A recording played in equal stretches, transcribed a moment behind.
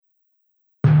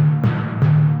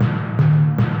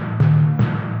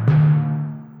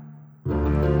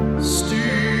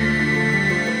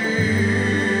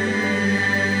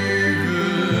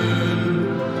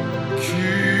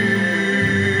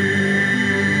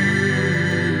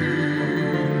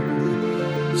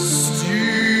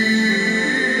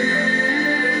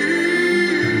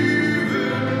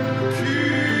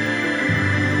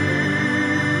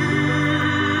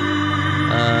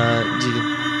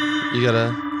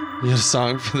You had a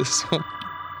song for this one?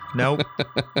 Nope.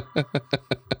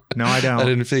 No, I don't. I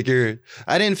didn't figure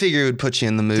it would put you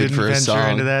in the mood for a song. Didn't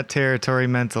venture into that territory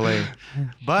mentally.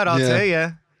 But I'll tell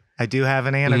you, I do have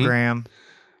an anagram.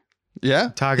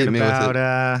 Yeah? Talking about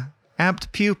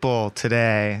apt pupil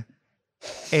today,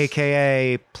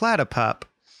 a.k.a. platypup,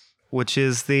 which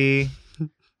is the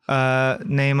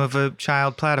name of a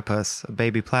child platypus. A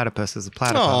baby platypus is a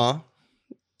platypup. Aw,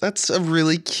 that's a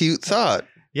really cute thought.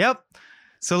 Yep.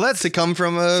 So let's come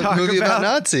from a movie about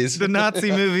Nazis. The Nazi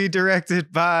movie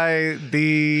directed by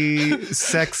the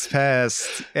sex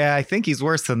pest. Yeah, I think he's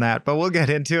worse than that, but we'll get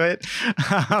into it.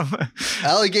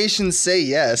 Allegations say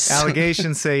yes.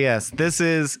 Allegations say yes. This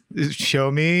is Show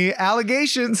Me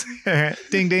Allegations.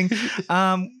 Ding, ding.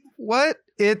 What?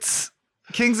 It's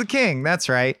King's a King. That's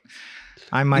right.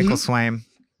 I'm Michael Swaim.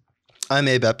 I'm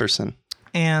Abe Epperson.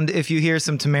 And if you hear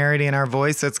some temerity in our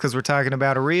voice, that's because we're talking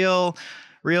about a real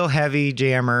heavy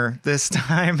jammer this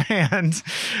time. And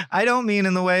I don't mean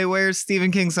in the way where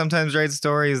Stephen King sometimes writes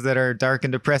stories that are dark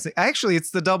and depressing. Actually,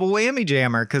 it's the double whammy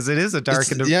jammer because it is a dark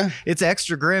it's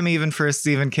extra grim even for a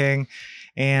Stephen King.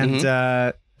 And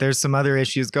there's some other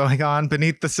issues going on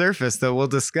beneath the surface that we'll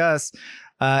discuss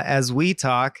as we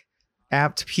talk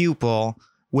Apt Pupil,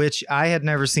 which I had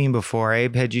never seen before.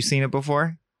 Abe, had you seen it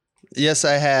before? Yes,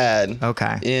 I had.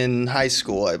 Okay. In high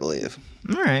school, I believe.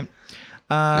 All right.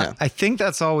 I think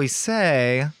that's all we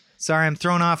say. Sorry, I'm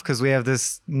thrown off because we have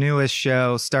this newest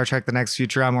show, Star Trek: The Next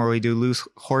Futurama, where we do loose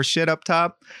horse shit up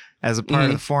top as a part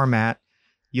of the format.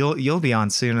 You'll be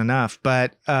on soon enough,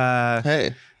 but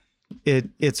hey,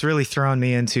 it's really thrown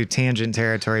me into tangent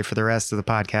territory for the rest of the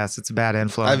podcast. It's a bad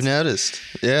influence. I've noticed.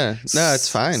 Yeah, no, it's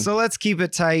fine. So let's keep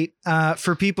it tight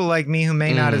for people like me who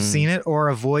may not have seen it or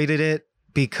avoided it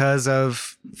because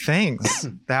of things.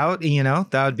 That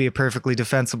would be a perfectly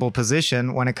defensible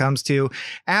position when it comes to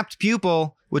Apt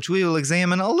Pupil, which we will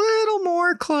examine a little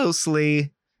more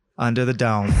closely under the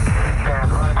dome.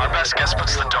 Our best guess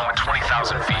puts the dome at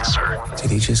 20,000 feet, sir.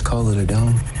 Did he just call it a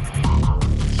dome?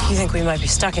 You think we might be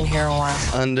stuck in here a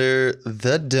while? Under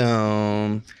the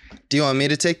dome. Do you want me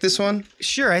to take this one?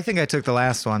 Sure, I think I took the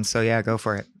last one, so yeah, go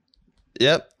for it.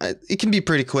 Yep, it can be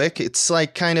pretty quick. It's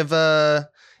like kind of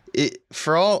this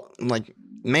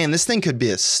thing could be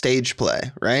a stage play,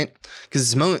 right?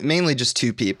 Because it's mainly just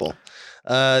two people.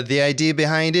 The idea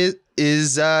behind it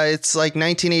is it's like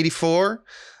 1984.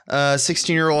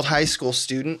 16-year-old high school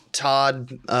student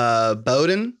Todd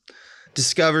Bowden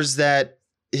discovers that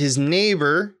his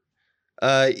neighbor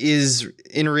is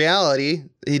in reality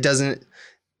he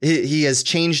has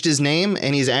changed his name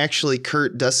and he's actually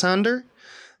Kurt Dussander,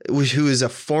 who is a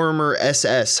former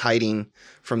SS hiding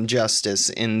from justice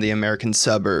in the American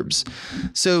suburbs.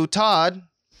 So Todd,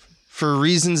 for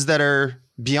reasons that are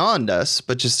beyond us,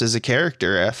 but just as a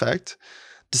character effect,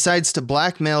 decides to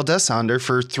blackmail Dussander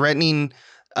for threatening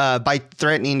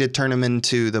to turn him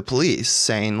into the police,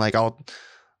 saying like, I'll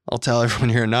tell everyone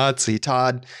you're a Nazi.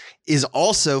 Todd is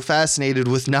also fascinated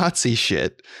with Nazi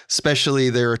shit,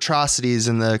 especially their atrocities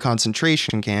in the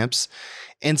concentration camps.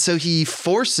 And so he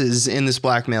forces in this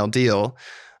blackmail deal,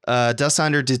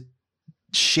 Dussander to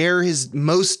share his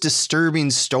most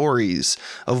disturbing stories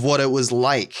of what it was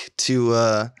like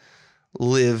to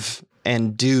live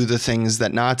and do the things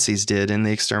that Nazis did in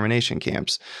the extermination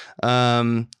camps.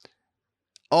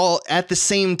 All at the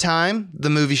same time, the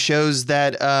movie shows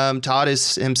that Todd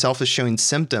himself is showing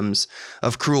symptoms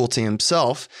of cruelty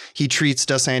himself. He treats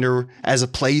Dussander as a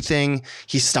plaything.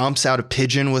 He stomps out a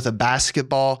pigeon with a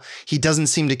basketball. He doesn't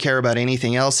seem to care about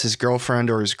anything else, his girlfriend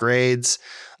or his grades.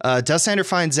 Dussander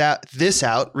finds out,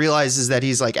 realizes that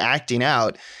he's like acting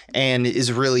out and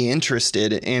is really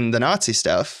interested in the Nazi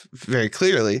stuff very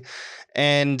clearly,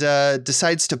 and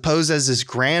decides to pose as his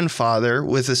grandfather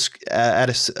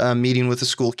at a meeting with a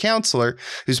school counselor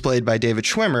who's played by David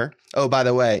Schwimmer. Oh, by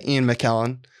the way, Ian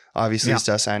McKellen obviously is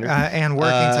Dussander. And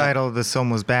working title of the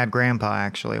film was Bad Grandpa,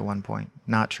 actually, at one point.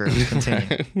 Not true.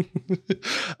 Continue.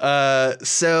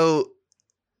 So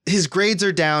his grades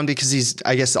are down because he's,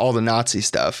 I guess, all the Nazi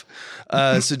stuff.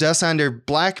 So Dussander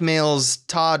blackmails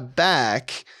Todd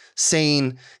back,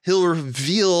 saying he'll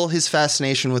reveal his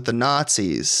fascination with the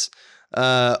Nazis,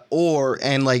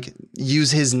 and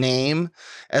use his name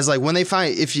as like, when they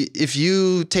find, if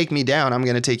you take me down, I'm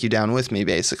going to take you down with me,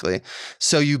 basically.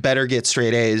 So you better get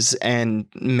straight A's and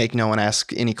make no one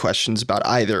ask any questions about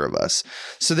either of us.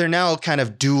 So they're now kind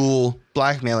of dual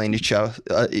blackmailing each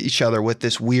other with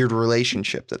this weird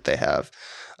relationship that they have.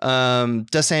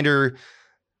 Dussander,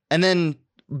 and then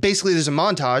basically there's a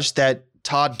montage that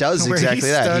Todd does Where exactly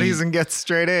he that. studies and gets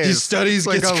straight A's. He studies, it's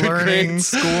like gets a good learning grades.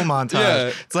 school montage.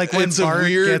 Yeah. It's like when It's a Bart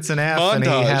weird gets an F and he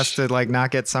montage. has to like not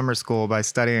get summer school by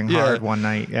studying Yeah. hard one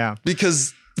night. Yeah.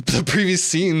 Because the previous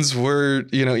scenes were,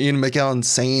 Ian McKellen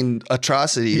saying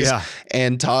atrocities, Yeah.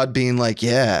 and Todd being like,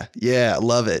 yeah,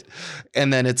 love it.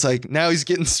 And then it's like, now he's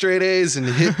getting straight A's and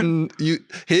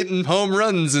hitting home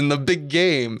runs in the big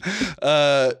game.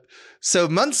 So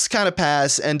months kind of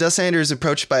pass, and Dussander is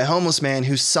approached by a homeless man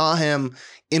who saw him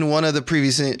in one of the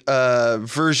previous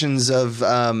versions of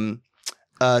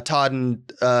Todd and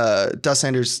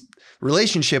Dussander's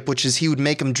relationship, which is he would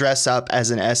make him dress up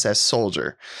as an SS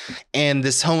soldier. And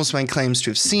this homeless man claims to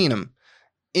have seen him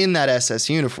in that SS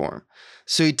uniform.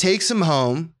 So he takes him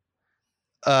home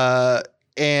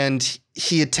and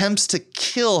he attempts to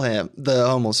kill him, the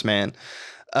homeless man.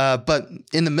 But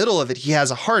in the middle of it, he has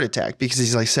a heart attack because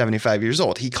he's like 75 years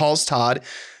old. He calls Todd,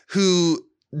 who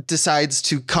decides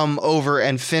to come over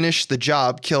and finish the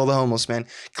job, kill the homeless man,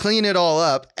 clean it all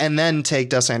up, and then take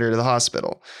Dussander to the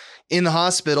hospital. In the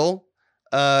hospital,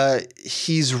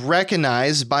 he's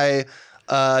recognized by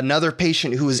another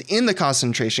patient who was in the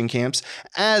concentration camps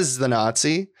as the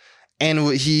Nazi, and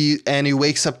he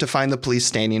wakes up to find the police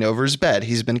standing over his bed.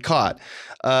 He's been caught.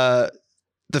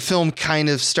 The film kind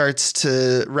of starts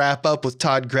to wrap up with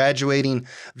Todd graduating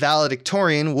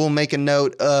valedictorian. We'll make a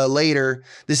note later.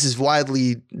 This is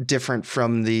widely different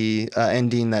from the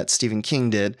ending that Stephen King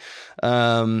did.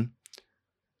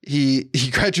 He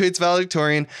graduates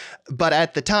valedictorian, but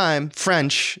at the time,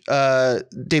 French,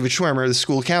 David Schwimmer, the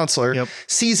school counselor,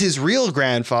 sees his real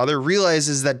grandfather,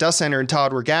 realizes that Dussander and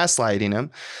Todd were gaslighting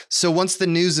him. So once the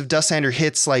news of Dussander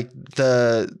hits like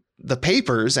the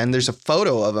papers and there's a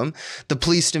photo of him, the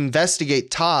police investigate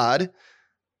Todd,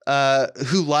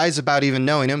 who lies about even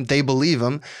knowing him. They believe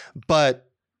him, but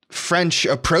French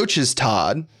approaches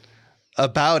Todd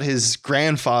about his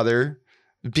grandfather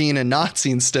being a Nazi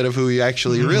instead of who he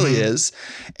actually really is.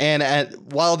 And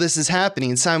while this is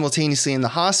happening, simultaneously in the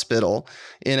hospital,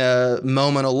 in a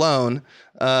moment alone,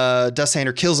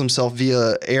 Dussander kills himself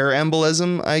via air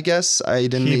embolism, I guess. I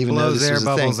didn't even know this was a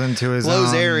thing. Blows air bubbles into his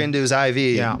blows air into his IV.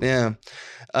 Yeah.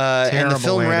 And the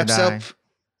film wraps up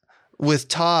with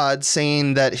Todd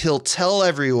saying that he'll tell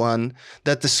everyone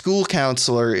that the school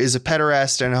counselor is a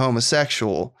pederast and a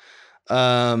homosexual.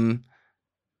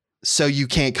 So you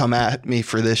can't come at me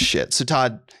for this shit. So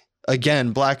Todd,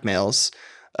 again, blackmails,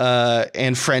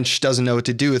 and French doesn't know what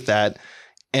to do with that.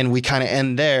 And we kind of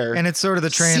end there. And it's sort of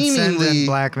the transcendent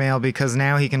blackmail, because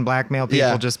now he can blackmail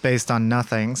people just based on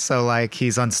nothing. So like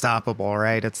he's unstoppable,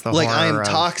 right? It's the like horror I'm of,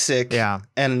 toxic. Yeah.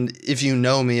 And if you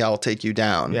know me, I'll take you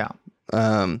down. Yeah.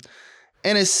 And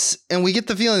we get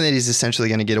the feeling that he's essentially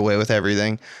going to get away with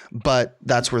everything, but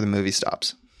that's where the movie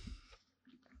stops.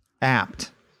 Apt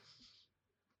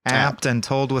and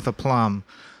told with aplomb.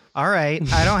 All right.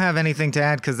 I don't have anything to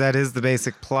add because that is the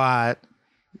basic plot.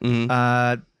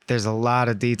 There's a lot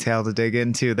of detail to dig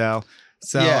into, though.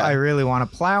 So I really want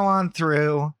to plow on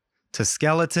through to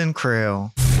Skeleton Crew.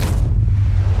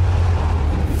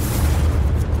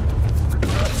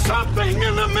 Something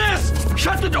in the mist!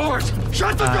 Shut the doors!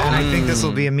 Shut the doors! And I think this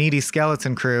will be a meaty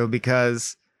Skeleton Crew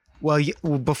because,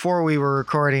 before we were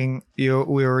recording, we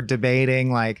were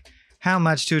debating like how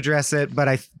much to address it, but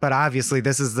obviously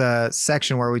this is the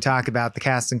section where we talk about the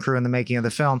cast and crew and the making of the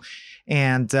film,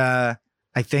 and I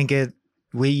think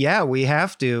we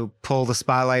have to pull the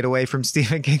spotlight away from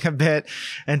Stephen King a bit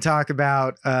and talk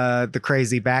about the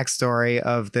crazy backstory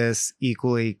of this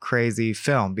equally crazy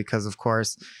film, because of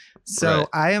course. So right.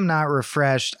 I am not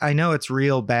refreshed. I know it's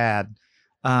real bad.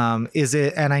 Is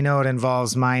it? And I know it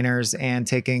involves minors and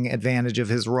taking advantage of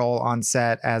his role on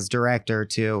set as director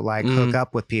to like hook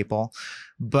up with people.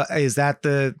 But is that's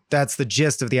the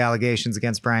gist of the allegations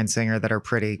against Bryan Singer that are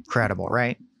pretty credible,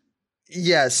 right?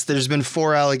 Yes, there's been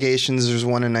 4 allegations. There's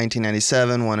one in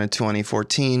 1997, one in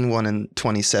 2014, one in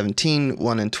 2017,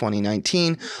 one in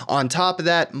 2019. On top of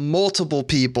that, multiple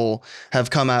people have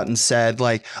come out and said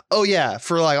like, oh yeah,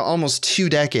 for like almost 2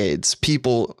 decades,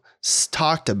 people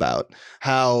talked about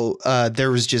how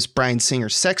there was just Bryan Singer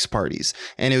sex parties.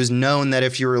 And it was known that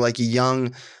if you were like a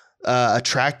young,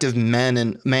 attractive man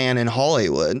in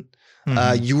Hollywood,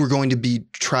 you were going to be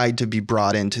tried to be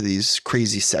brought into these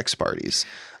crazy sex parties.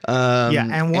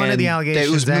 And one of the allegations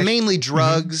it was mainly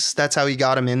drugs. That's how he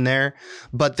got him in there.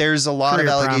 But there's a lot of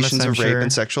allegations of rape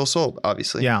and sexual assault,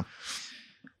 obviously.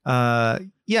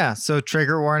 So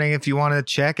trigger warning if you want to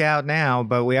check out now,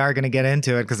 but we are going to get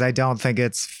into it because I don't think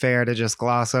it's fair to just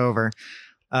gloss over.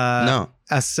 No.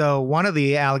 So one of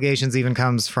the allegations even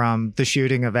comes from the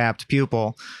shooting of Apt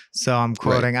Pupil. So I'm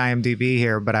quoting IMDb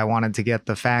here, but I wanted to get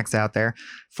the facts out there.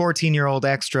 14-year-old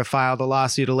extra filed a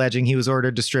lawsuit alleging he was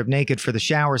ordered to strip naked for the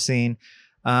shower scene.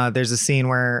 There's a scene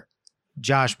where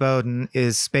Josh Bowden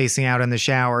is spacing out in the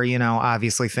shower,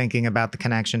 obviously thinking about the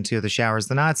connection to the showers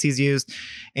the Nazis used.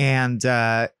 And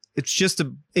it's just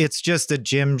a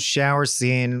gym shower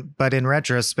scene, but in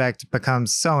retrospect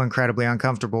becomes so incredibly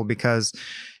uncomfortable because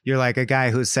you're like a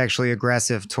guy who's sexually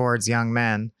aggressive towards young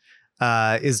men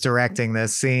is directing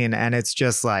this scene. And it's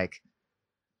just like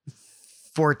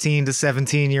 14 to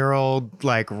 17-year-old,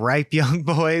 like ripe young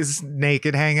boys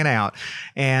naked hanging out.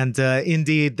 And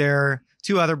indeed, there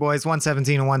two other boys, one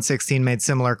 17 and one 16, made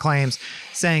similar claims,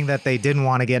 saying that they didn't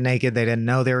want to get naked. They didn't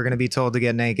know they were going to be told to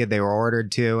get naked. They were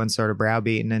ordered to and sort of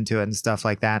browbeaten into it and stuff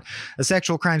like that. A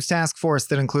sexual crimes task force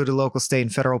that included local, state,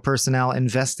 and federal personnel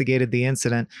investigated the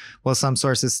incident. While some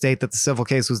sources state that the civil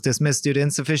case was dismissed due to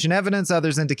insufficient evidence,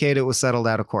 others indicate it was settled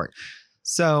out of court.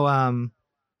 So,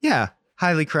 yeah,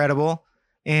 highly credible.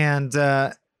 And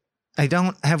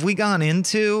have we gone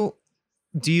into...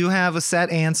 Do you have a set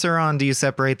answer on, do you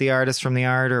separate the artist from the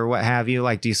art or what have you?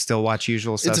 Like, do you still watch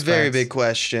Usual Suspects? It's a very big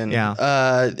question.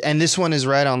 Yeah. And this one is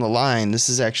right on the line. This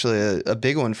is actually a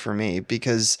big one for me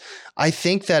because I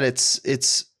think that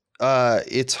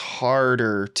it's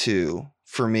harder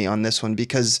for me on this one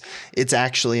because it's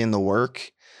actually in the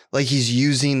work. Like he's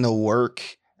using the work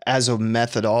as a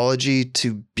methodology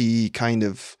to be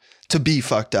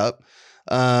fucked up.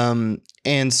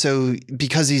 And so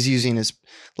because he's using his,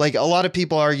 like a lot of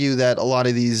people argue that a lot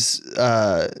of these,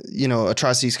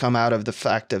 atrocities come out of the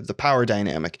fact of the power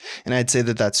dynamic. And I'd say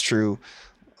that that's true.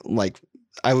 Like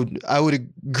I would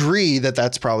agree that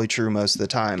that's probably true most of the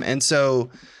time. And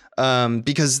so,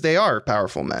 because they are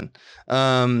powerful men.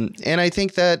 And I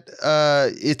think that,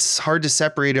 it's hard to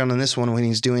separate it on this one when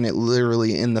he's doing it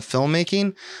literally in the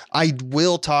filmmaking. I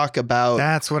will talk about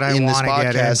that's what I want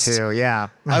to get into. Yeah.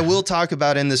 I will talk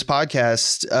about in this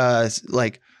podcast,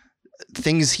 like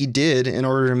things he did in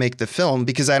order to make the film,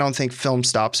 because I don't think film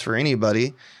stops for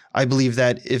anybody. I believe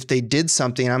that if they did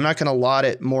something, I'm not going to laud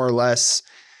it more or less.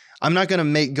 I'm not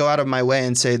going to go out of my way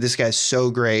and say, this guy's so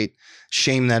great.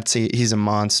 Shame that he's a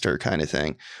monster kind of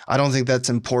thing. I don't think that's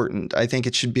important. I think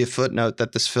it should be a footnote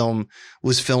that this film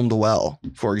was filmed well,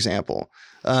 for example.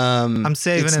 I'm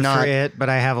saving it for it, but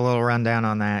I have a little rundown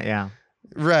on that. Yeah.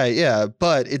 Right. Yeah.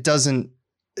 But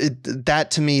that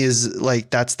to me is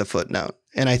like, that's the footnote.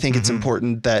 And I think it's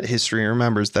important that history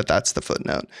remembers that that's the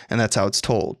footnote and that's how it's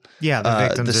told. Yeah, the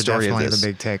victims are definitely the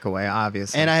big takeaway,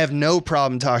 obviously. And I have no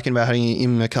problem talking about how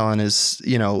Ian McKellen is,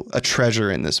 a treasure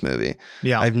in this movie.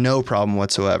 Yeah. I have no problem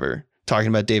whatsoever talking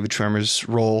about David Schwimmer's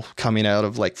role coming out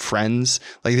of like Friends.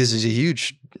 Like this is a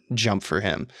huge jump for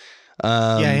him.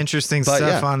 Interesting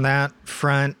stuff on that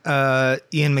front.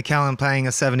 Ian McKellen playing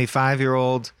a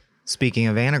 75-year-old, speaking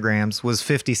of anagrams, was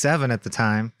 57 at the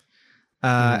time.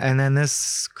 And then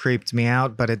this creeped me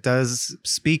out, but it does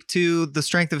speak to the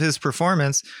strength of his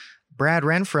performance. Brad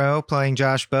Renfro playing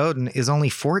Josh Bowden is only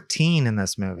 14 in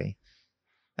this movie.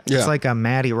 Yeah. It's like a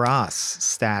Matty Ross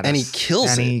status. And he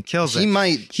kills it. He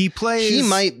might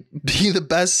be the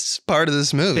best part of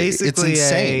this movie. Basically it's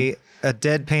insane. A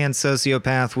deadpan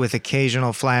sociopath with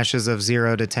occasional flashes of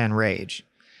 0 to 10 rage.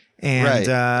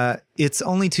 And it's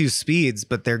only 2 speeds,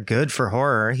 but they're good for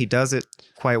horror. He does it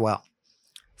quite well.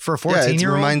 For a 14-year-old, it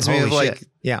reminds me of like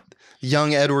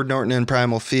young Edward Norton in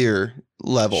Primal Fear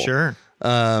level. Sure.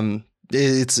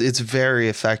 It's very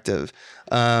effective.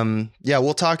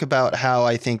 We'll talk about how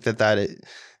I think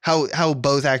how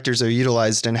both actors are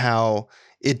utilized and how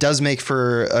it does make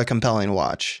for a compelling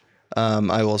watch.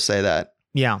 I will say that.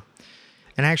 Yeah.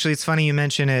 And actually, it's funny you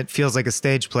mention it feels like a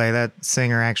stage play. That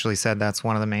singer actually said that's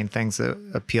one of the main things that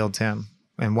appealed to him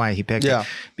and why he picked it.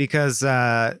 Because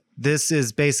this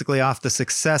is basically off the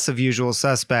success of Usual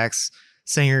Suspects.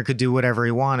 Singer could do whatever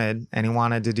he wanted, and he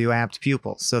wanted to do Apt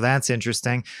Pupil. So that's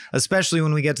interesting, especially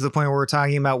when we get to the point where we're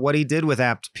talking about what he did with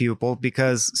Apt Pupil,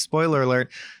 because, spoiler alert,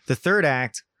 the third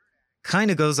act kind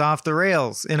of goes off the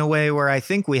rails in a way where I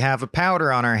think we have a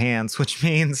powder on our hands,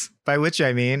 by which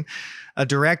I mean a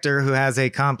director who has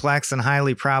a complex and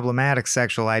highly problematic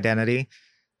sexual identity.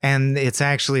 And it's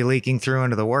actually leaking through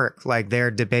into the work. Like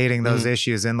they're debating those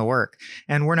issues in the work.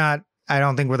 And I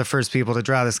don't think we're the first people to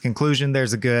draw this conclusion.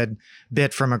 There's a good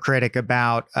bit from a critic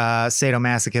about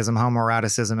sadomasochism,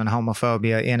 homoeroticism, and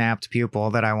homophobia in Apt Pupil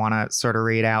that I want to sort of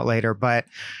read out later. But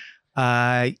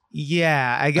I'll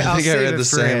save it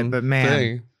for it. But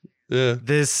man,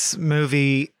 this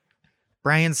movie,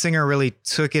 Bryan Singer really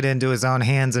took it into his own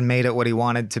hands and made it what he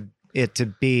wanted it to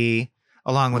be.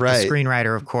 along with Right. the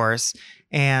screenwriter, of course.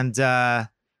 And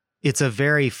it's a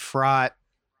very fraught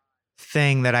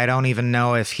thing that I don't even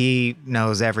know if he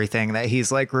knows everything that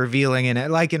he's like revealing in it,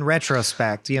 like in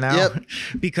retrospect, you know, Yep.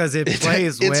 because it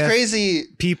plays It's with crazy.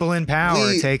 people in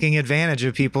power taking advantage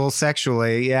of people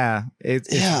sexually. Yeah.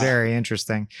 It's Yeah. very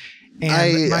interesting. And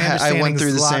I went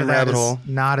through the same rabbit hole.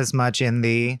 Not as much in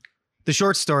the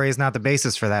short story is not the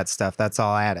basis for that stuff. That's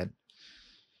all added.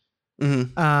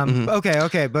 Mhm.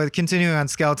 Okay. But continuing on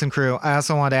Skeleton Crew, I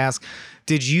also want to ask,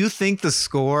 did you think the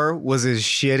score was as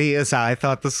shitty as I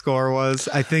thought the score was?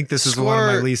 I think this is one of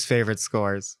my least favorite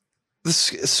scores. The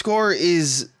score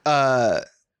is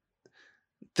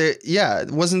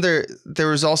wasn't there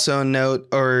was also a note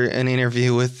or an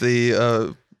interview with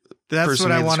the That's person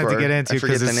what I made the wanted to score. get I into forget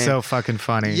because the it's name. so fucking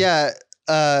funny. Yeah.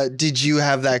 Did you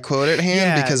have that quote at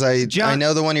hand? Yeah, Because I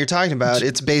know the one you're talking about.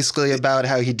 It's basically about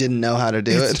how he didn't know how to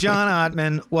do It's it. John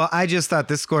Ottman. Well, I just thought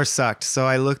this score sucked, so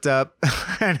I looked up,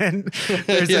 and then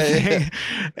there's a thing.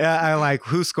 I like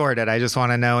who scored it. I just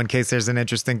want to know in case there's an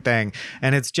interesting thing.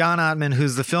 And it's John Ottman,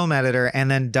 who's the film editor,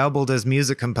 and then doubled as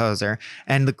music composer.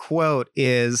 And the quote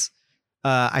is,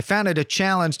 I found it a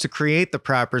challenge to create the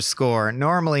proper score.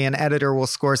 Normally, an editor will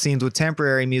score scenes with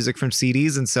temporary music from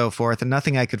CDs and so forth, and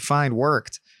nothing I could find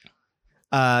worked.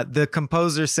 The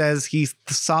composer says he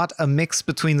sought a mix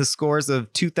between the scores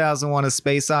of 2001: A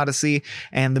Space Odyssey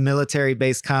and the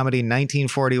military-based comedy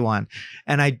 1941,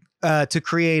 and to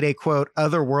create a quote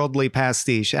otherworldly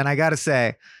pastiche. And I got to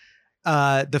say,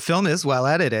 the film is well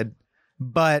edited.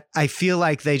 But I feel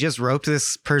like they just roped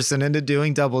this person into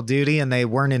doing double duty and they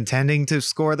weren't intending to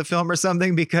score the film or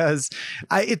something, because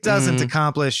it doesn't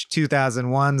accomplish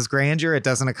 2001's grandeur. It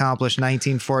doesn't accomplish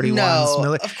 1941's.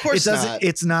 No, of course not.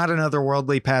 It's not an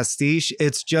otherworldly pastiche.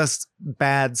 It's just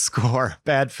bad score,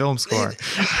 bad film score.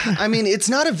 I mean, it's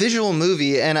not a visual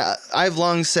movie, and I've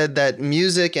long said that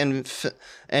music and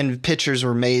pictures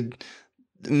were made.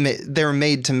 They were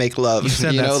made to make love,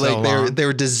 you know, like they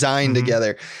were designed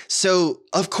together. So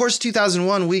of course,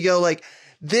 2001, we go like,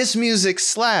 this music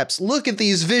slaps. Look at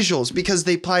these visuals, because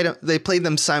they played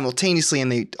them simultaneously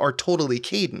and they are totally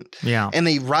cadent. Yeah, and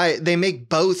they make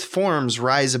both forms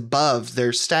rise above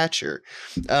their stature.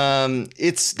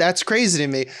 That's crazy to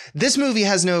me. This movie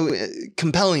has no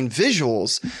compelling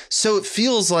visuals, so it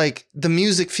feels like the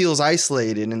music feels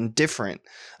isolated and different.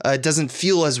 It doesn't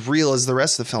feel as real as the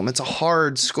rest of the film. It's a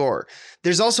hard score.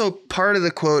 There's also part of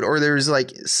the quote, or there's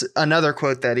like another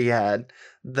quote that he had,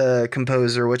 the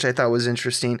composer, which I thought was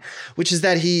interesting, which is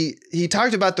that he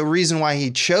talked about the reason why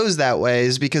he chose that way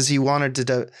is because he wanted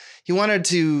to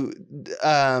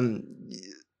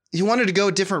go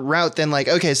a different route than like,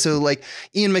 okay, so like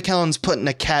Ian McKellen's putting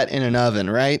a cat in an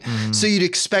oven, right? So you'd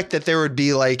expect that there would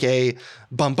be like a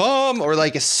bum bum or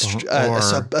like a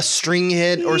string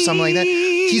hit or something like that.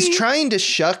 He's trying to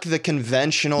shuck the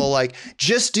conventional, like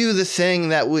just do the thing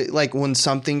that like when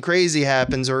something crazy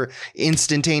happens or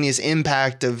instantaneous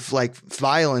impact of like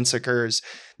violence occurs,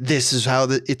 this is how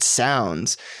it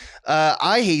sounds.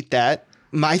 I hate that.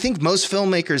 I think most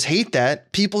filmmakers hate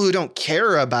that. People who don't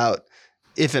care about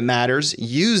if it matters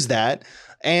use that,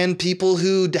 and people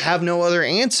who have no other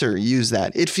answer use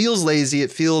that. It feels lazy.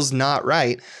 It feels not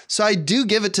right. So I do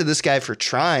give it to this guy for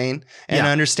trying and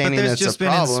understanding that's a problem. But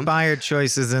there's just been inspired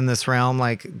choices in this realm,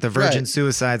 like The Virgin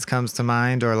Suicides comes to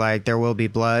mind, or like There Will Be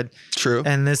Blood. True.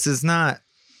 And this is not.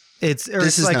 It's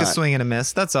like a swing and a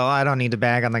miss. That's all. I don't need to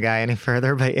bag on the guy any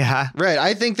further, but yeah. Right.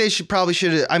 I think they should.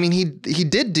 I mean, he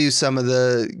did do some of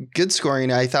the good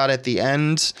scoring, I thought, at the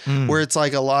end, where it's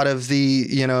like a lot of the,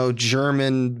 you know,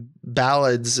 German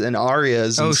ballads and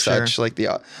arias and such, like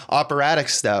the operatic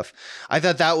stuff. I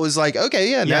thought that was like, okay,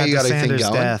 yeah, now you got a thing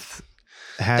going. Death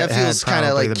that feels kind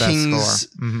of like King's.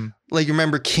 Like, you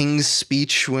remember King's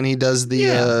speech when he does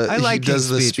the I like King's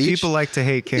speech. People like to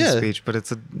hate King's speech, but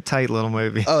it's a tight little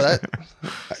movie. Oh, that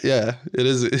it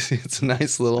is. It's a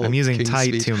nice little. I'm using King's tight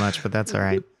speech. too much, but that's all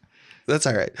right. That's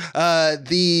all right.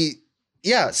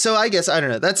 So I guess I don't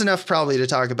know. That's enough probably to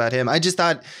talk about him. I just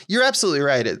thought you're absolutely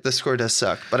right. The score does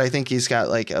suck, but I think he's got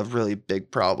like a really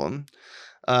big problem,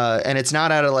 and it's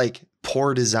not out of like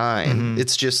poor design.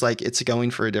 It's just like it's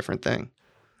going for a different thing.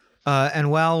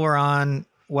 And while we're on.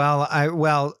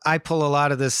 I pull a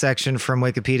lot of this section from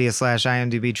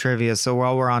Wikipedia/IMDb trivia. So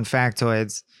while we're on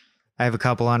factoids, I have a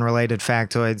couple unrelated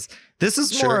factoids. This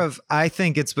is more of, I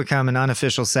think it's become an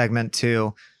unofficial segment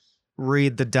to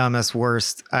read the dumbest,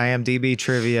 worst IMDb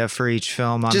trivia for each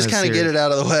film on just kind of get it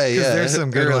out of the way. Yeah, there's some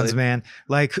good ones, man.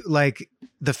 Like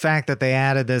the fact that they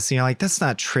added this, you know, like that's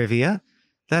not trivia.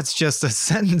 That's just a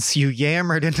sentence you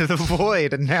yammered into the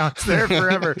void, and now it's there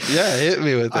forever. Yeah, hit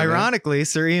me with it. Ironically,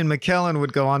 Sir Ian McKellen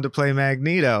would go on to play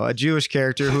Magneto, a Jewish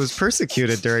character who was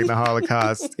persecuted during the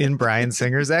Holocaust in Bryan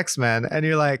Singer's X-Men. And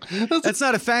you're like, that's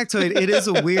not a factoid. It is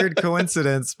a weird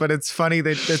coincidence, but it's funny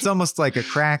that it's almost like a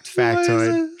cracked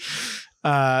factoid.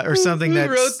 Or something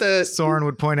that Soren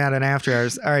would point out in After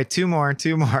Hours. All right, two more.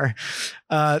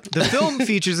 The film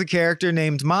features a character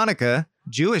named Monica,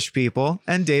 Jewish people,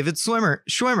 and David Schwimmer.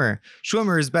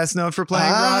 Schwimmer is best known for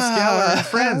playing Ross Geller in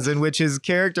Friends, in which his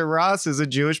character Ross is a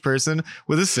Jewish person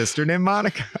with a sister named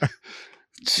Monica.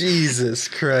 Jesus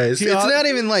Christ. It's not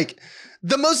even like...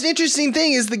 The most interesting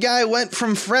thing is the guy went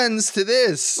from Friends to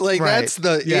this. Like, right. That's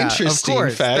the interesting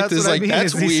fact. That's is like,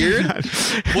 that's weird.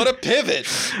 What a pivot.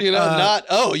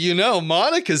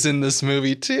 Monica's in this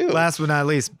movie too. Last but not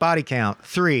least, body count.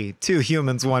 3, 2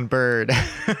 humans, 1 bird.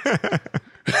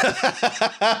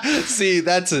 See,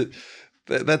 that's a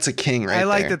king right there. I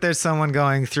like that there's someone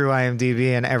going through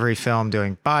IMDb in every film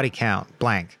doing body count,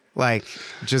 blank. Like,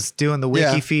 just doing the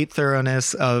wiki feet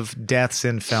thoroughness of deaths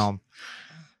in film.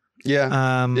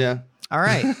 Yeah. All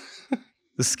right.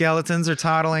 The skeletons are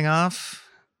toddling off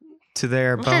to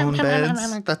their bone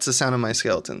beds. That's the sound of my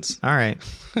skeletons. All right.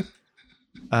 What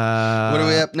are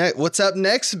we up next? What's up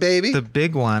next, baby? The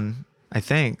big one, I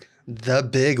think. The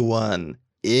big one.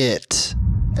 It.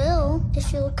 Bill,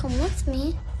 if you'll come with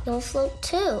me, you'll float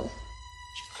too.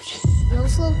 You'll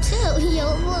float too.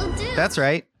 You'll float too. That's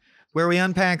right. Where we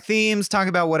unpack themes, talk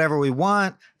about whatever we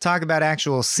want, talk about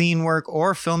actual scene work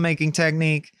or filmmaking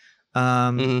technique.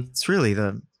 It's really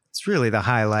the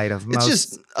highlight of most. It's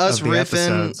just us riffing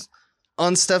episodes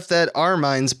on stuff that our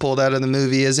minds pulled out of the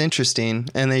movie as interesting,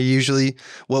 and they're usually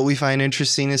what we find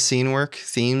interesting is scene work,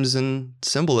 themes, and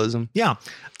symbolism. Yeah.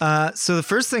 So the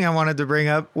first thing I wanted to bring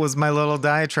up was my little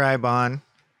diatribe on.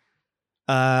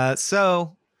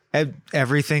 So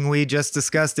everything we just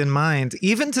discussed in mind,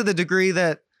 even to the degree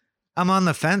that I'm on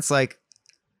the fence, like,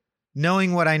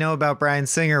 knowing what I know about Bryan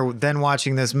Singer, then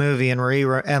watching this movie and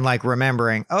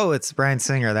remembering, oh, it's Bryan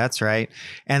Singer, that's right.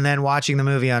 And then watching the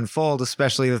movie unfold,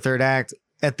 especially the third act,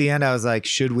 at the end I was like,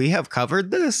 should we have covered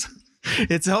this?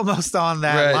 It's almost on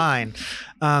that line.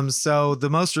 So the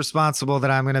most responsible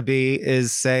that I'm going to be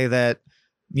is say that,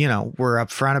 we're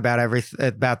upfront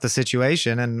about the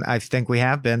situation, and I think we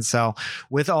have been. So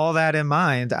with all that in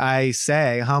mind, I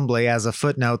say humbly, as a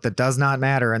footnote that does not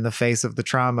matter in the face of the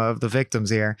trauma of the victims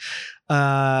here,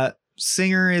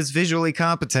 Singer is visually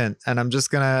competent, and I'm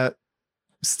just going to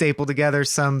staple together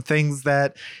some things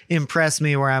that impress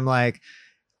me where I'm like,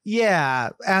 yeah,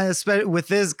 with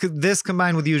this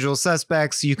combined with Usual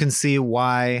Suspects, you can see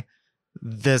why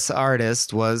this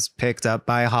artist was picked up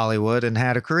by Hollywood and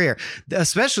had a career,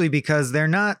 especially because they're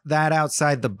not that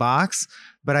outside the box,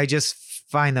 but I just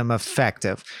find them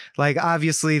effective. Like,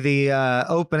 obviously the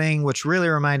opening, which really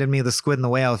reminded me of The Squid and the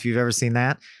Whale, if you've ever seen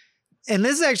that. And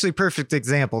this is actually a perfect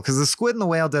example because The Squid and the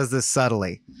Whale does this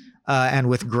subtly and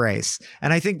with grace.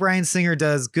 And I think Bryan Singer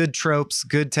does good tropes,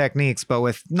 good techniques, but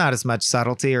with not as much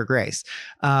subtlety or grace.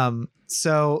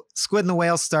 So Squid and the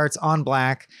Whale starts on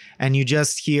black and you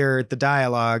just hear the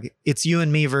dialogue. It's you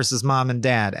and me versus mom and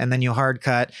dad. And then you hard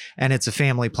cut and it's a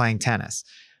family playing tennis.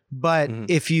 But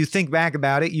if you think back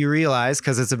about it, you realize,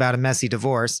 because it's about a messy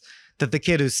divorce, that the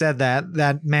kid who said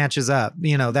that matches up.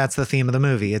 That's the theme of the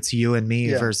movie. It's you and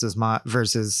me versus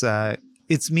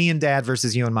it's me and dad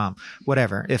versus you and mom.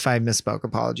 Whatever. If I misspoke,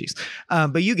 apologies.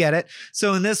 But you get it.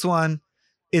 So in this one,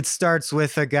 it starts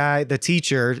with the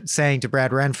teacher saying to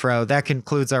Brad Renfro, that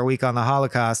concludes our week on the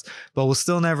Holocaust, but we'll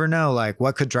still never know, like,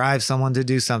 what could drive someone to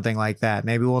do something like that.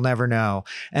 Maybe we'll never know.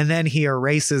 And then he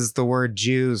erases the word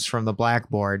Jews from the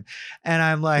blackboard. And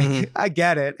I'm like, I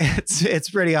get it. It's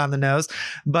pretty on the nose,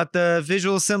 but the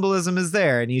visual symbolism is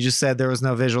there. And you just said there was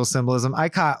no visual symbolism. I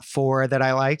caught 4 that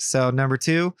I liked. So number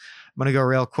 2, I'm going to go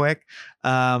real quick.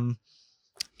 In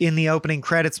the opening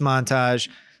credits montage,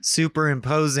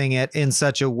 superimposing it in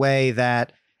such a way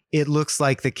that it looks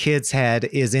like the kid's head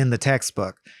is in the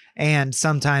textbook. And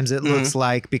sometimes it looks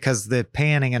like, because the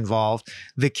panning involved,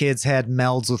 the kid's head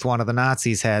melds with one of the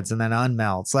Nazis' heads and then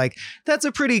unmelds. Like, that's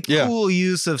a pretty cool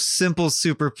use of simple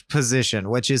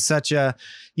superposition, which is such a,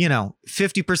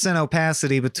 50%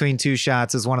 opacity between 2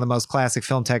 shots is one of the most classic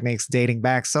film techniques dating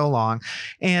back so long.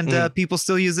 And people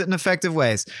still use it in effective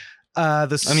ways.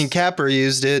 Capra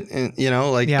used it,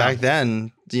 back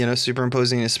then,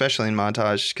 superimposing, especially in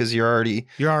montage, because you're already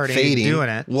fading. Doing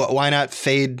it. Why not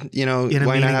fade?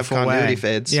 Why not have continuity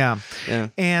fades? Yeah.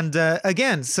 And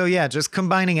just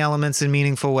combining elements in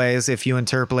meaningful ways if you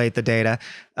interpolate the data.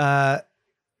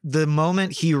 the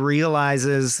moment he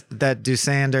realizes that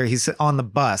Dussander, he's on the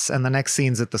bus and the next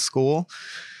scene's at the school.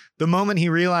 The moment he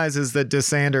realizes that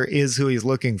Dussander is who he's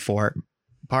looking for,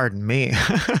 pardon me,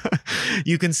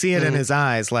 you can see it in his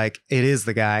eyes, like it is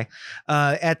the guy.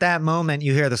 At that moment,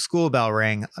 you hear the school bell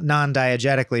ring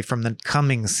non-diegetically from the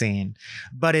coming scene,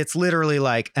 but it's literally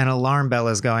like an alarm bell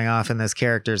is going off in this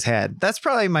character's head. That's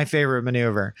probably my favorite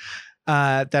maneuver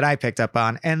that I picked up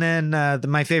on. And then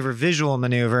my favorite visual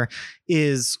maneuver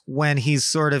is when he's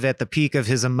sort of at the peak of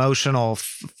his emotional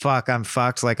fuck, I'm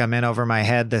fucked, like I'm in over my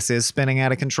head. This is spinning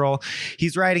out of control.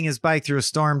 He's riding his bike through a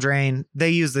storm drain. They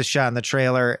use this shot in the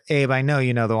trailer. Abe, I know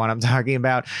you know the one I'm talking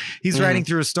about. He's riding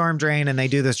through a storm drain and they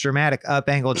do this dramatic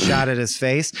up-angled shot at his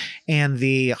face. And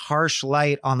the harsh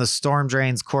light on the storm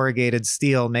drain's corrugated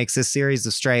steel makes a series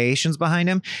of striations behind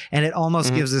him. And it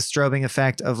almost gives this strobing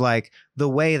effect of like the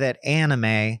way that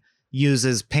anime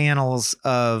uses panels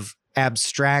of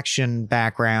abstraction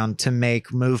background to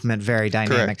make movement very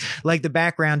dynamic. Correct. Like the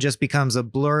background just becomes a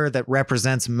blur that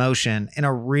represents motion in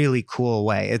a really cool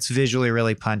way. It's visually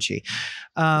really punchy.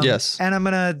 Yes. And I'm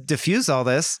going to diffuse all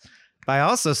this by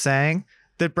also saying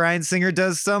that Bryan Singer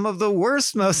does some of the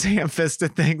worst, most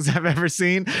ham-fisted things I've ever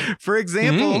seen. For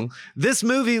example, this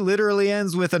movie literally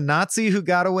ends with a Nazi who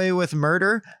got away with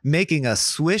murder making a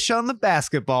swish on the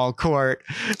basketball court.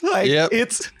 Like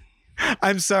it's...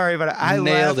 I'm sorry, but I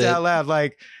laughed out loud.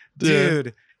 Like,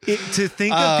 dude, to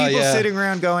think of people sitting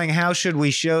around going, "How should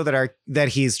we show that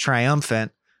he's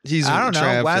triumphant?" I don't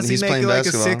know. Why does he make like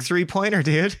a sick 3-pointer,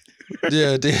 dude?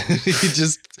 Yeah, dude. He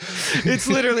just. It's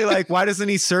literally like, why doesn't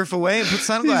he surf away and put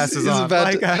sunglasses on?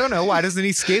 Like, I don't know. Why doesn't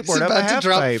he skateboard up a half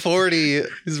pipe?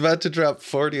 He's about to drop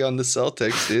 40 on the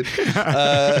Celtics, dude.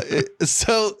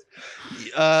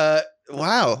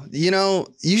 Wow. You know,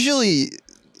 usually.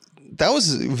 That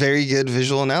was very good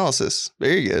visual analysis.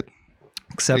 Very good.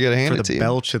 Except for the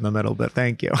belch in the middle, but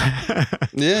thank you.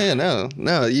 No.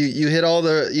 You hit all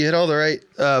the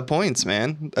right points,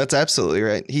 man. That's absolutely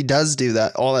right. He does do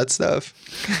that, all that stuff.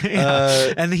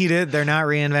 And he did. They're not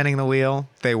reinventing the wheel.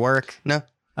 They work. No.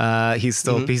 He's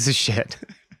still a piece of shit.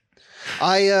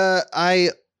 I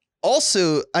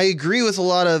also agree with a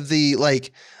lot of the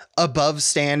like above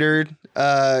standard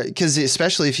because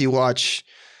especially if you watch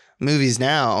movies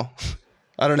now,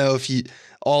 I don't know if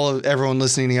everyone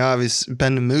listening to Obvious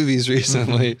been to movies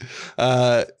recently.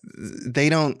 They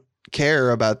don't care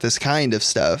about this kind of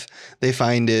stuff. They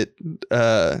find it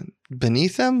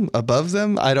beneath them, above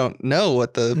them. I don't know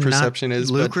what the perception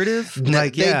is. Lucrative?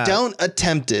 But they don't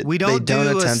attempt it. We don't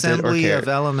do assembly of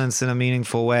elements in a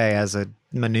meaningful way as a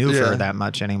maneuver that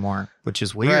much anymore, which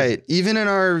is weird. Right. Even in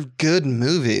our good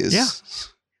movies. Yeah.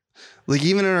 Like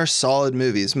even in our solid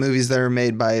movies that are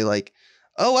made by like,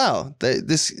 oh wow,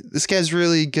 this guy's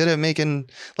really good at making,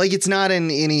 like it's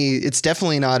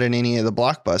definitely not in any of the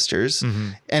blockbusters,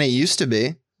 and it used to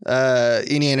be.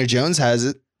 Indiana Jones has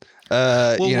it.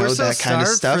 We're so that kind of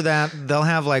stuff. For that, they'll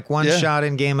have like one shot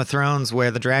in Game of Thrones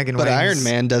where the dragon wings, but Iron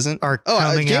Man doesn't.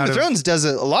 Game of Thrones does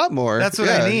it a lot more. That's what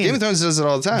I mean. Game of Thrones does it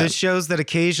all the time. The shows that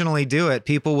occasionally do it,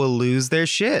 people will lose their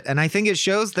shit, and I think it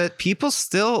shows that people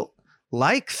still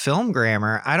like film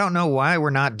grammar. I don't know why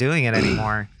we're not doing it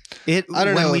anymore.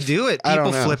 When we do it,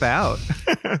 people flip out.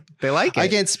 They like it. I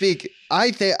can't speak.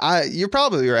 I think you're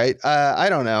probably right. I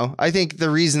don't know. I think the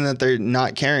reason that they're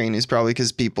not caring is probably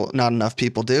because not enough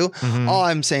people do. All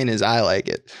I'm saying is I like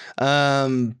it.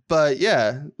 But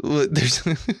yeah, there's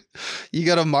you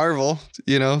got to marvel.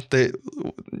 You know,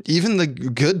 even the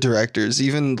good directors,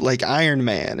 even like Iron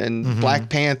Man and Black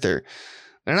Panther.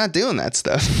 They're not doing that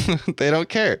stuff. They don't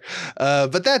care.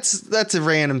 But that's a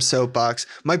random soapbox.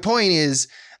 My point is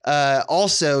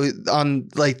also on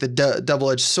like the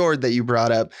double-edged sword that you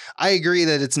brought up. I agree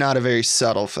that it's not a very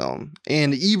subtle film.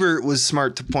 And Ebert was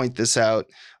smart to point this out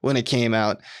when it came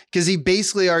out because he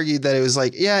basically argued that it was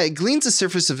like, yeah, it gleans the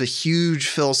surface of a huge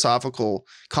philosophical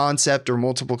concept or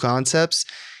multiple concepts.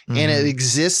 And it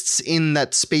exists in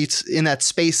that space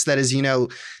that is, you know,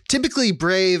 typically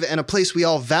brave and a place we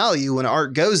all value when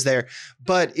art goes there,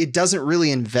 but it doesn't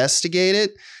really investigate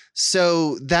it.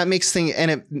 So that makes things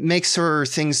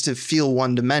to feel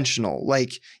one-dimensional,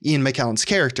 like Ian McKellen's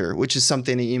character, which is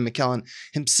something that Ian McKellen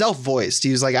himself voiced.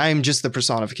 He was like, I am just the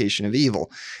personification of evil.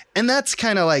 And that's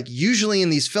kind of like usually in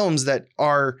these films that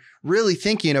are really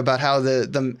thinking about how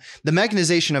the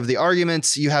mechanization of the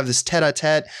arguments, you have this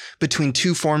tete-a-tete between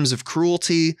two forms of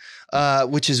cruelty,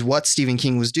 which is what Stephen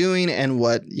King was doing and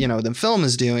what, you know, the film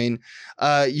is doing.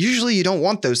 Usually you don't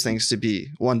want those things to be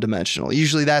one-dimensional.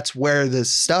 Usually that's where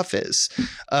this stuff is.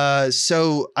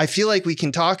 So I feel like we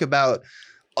can talk about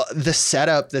the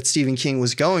setup that Stephen King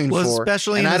was going Well, for.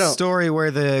 especially And in I a don't- story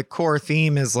where the core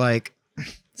theme is like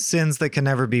sins that can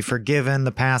never be forgiven,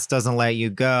 the past doesn't let you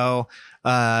go,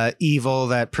 evil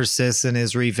that persists and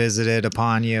is revisited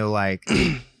upon you. Like,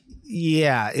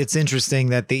 yeah, it's interesting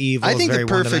that the evil I is think very the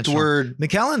perfect one-dimensional. word.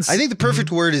 McKellen's. I think the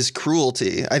perfect word is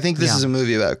cruelty. I think this Yeah. is a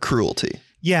movie about cruelty.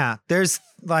 Yeah, there's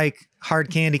like Hard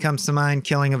Candy comes to mind,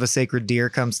 Killing of a Sacred Deer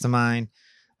comes to mind.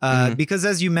 Because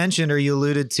as you mentioned or you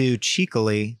alluded to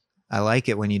cheekily, I like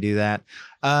it when you do that.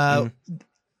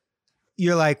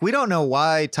 You're like, we don't know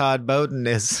why Todd Bowden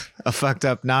is a fucked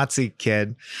up Nazi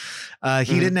kid.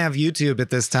 He didn't have YouTube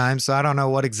at this time, so I don't know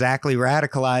what exactly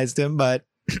radicalized him, but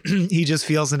he just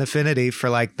feels an affinity for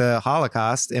like the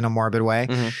Holocaust in a morbid way.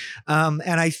 And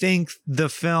I think the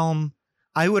film,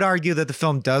 I would argue that the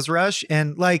film does rush,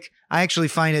 and like I actually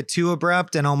find it too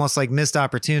abrupt and almost like missed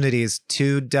opportunities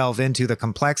to delve into the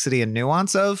complexity and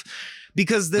nuance of,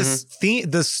 because this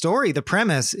the story, the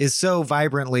premise is so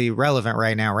vibrantly relevant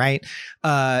right now, right?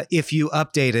 If you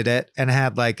updated it and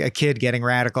had like a kid getting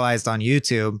radicalized on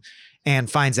YouTube and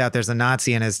finds out there's a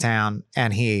Nazi in his town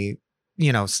and he,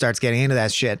 you know, starts getting into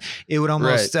that shit, it would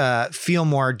almost feel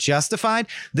more justified.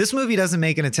 This movie doesn't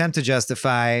make an attempt to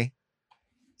justify.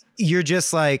 You're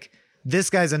just like,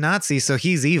 this guy's a Nazi, so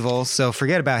he's evil. So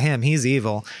forget about him. He's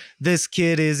evil. This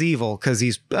kid is evil because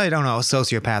he's, I don't know, a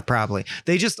sociopath probably.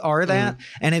 They just are that.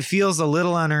 And it feels a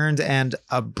little unearned and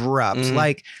abrupt.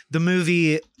 Like the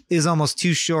movie is almost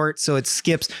too short. So it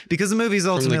skips, because the movie is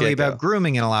ultimately about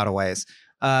grooming in a lot of ways.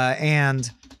 And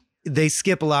they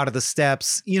skip a lot of the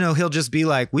steps. You know, he'll just be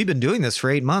like, we've been doing this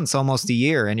for 8 months, almost a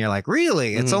year. And you're like,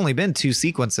 really? It's only been 2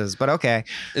 sequences, but okay.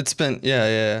 It's been,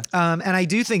 yeah. And I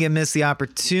do think it missed the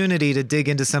opportunity to dig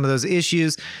into some of those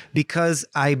issues, because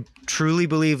I truly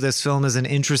believe this film is an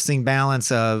interesting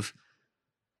balance of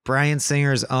Bryan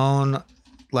Singer's own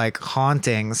like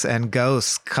hauntings and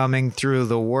ghosts coming through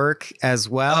the work as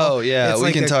well. Oh, yeah.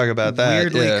 We can talk about that.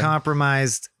 Weirdly Yeah.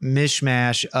 compromised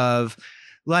mishmash of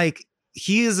like,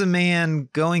 he is a man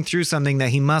going through something that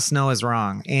he must know is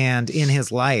wrong, and in his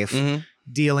life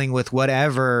dealing with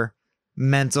whatever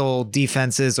mental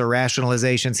defenses or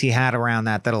rationalizations he had around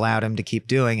that allowed him to keep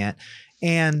doing it.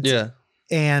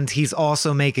 And he's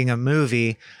also making a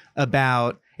movie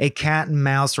about a cat and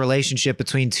mouse relationship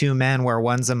between two men where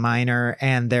one's a minor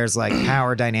and there's like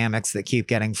power dynamics that keep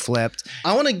getting flipped.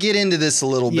 I want to get into this a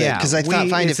little bit because I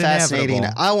find it fascinating.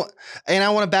 Inevitable. I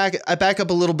want to back up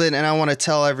a little bit, and I want to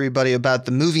tell everybody about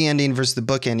the movie ending versus the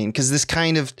book ending,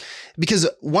 because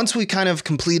once we kind of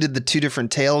completed the two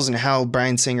different tales and how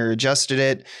Bryan Singer adjusted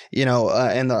it, you know,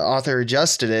 and the author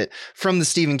adjusted it from the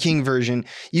Stephen King version,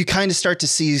 you kind of start to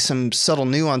see some subtle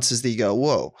nuances that you go,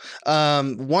 whoa.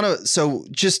 So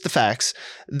just the facts.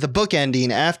 The book ending,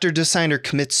 after Dosinder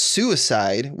commits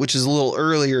suicide, which is a little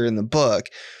earlier in the book,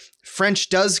 French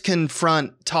does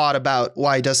confront Todd about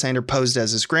why Dosinder posed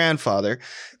as his grandfather.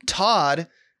 Todd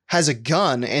has a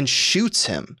gun and shoots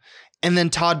him. And then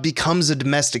Todd becomes a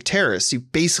domestic terrorist. He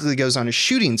basically goes on a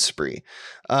shooting spree.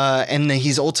 And then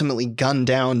he's ultimately gunned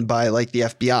down by like the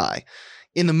FBI.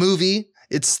 In the movie,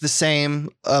 it's the same,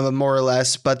 more or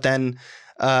less. But then,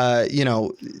 you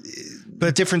know,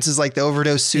 but differences like the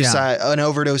overdose suicide, an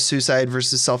overdose suicide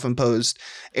versus self-imposed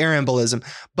air embolism.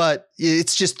 But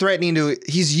it's just threatening to,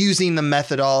 he's using the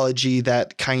methodology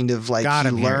that kind of like he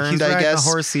learned, he's I guess. The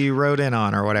horse he rode in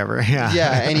on or whatever. Yeah.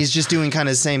 Yeah. And he's just doing kind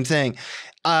of the same thing.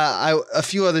 A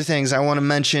few other things I want to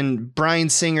mention. Bryan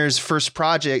Singer's first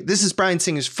project. This is Bryan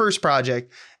Singer's first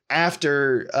project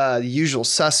after The Usual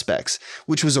Suspects,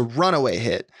 which was a runaway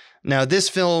hit. Now, this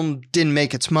film didn't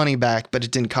make its money back, but it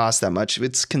didn't cost that much.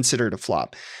 It's considered a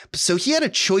flop. So he had a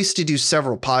choice to do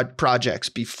several projects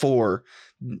before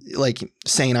like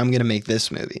saying, I'm going to make this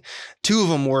movie. 2 of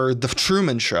them were The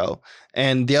Truman Show,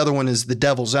 and the other one is The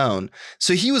Devil's Own.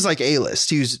 So he was like A-list.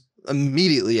 He was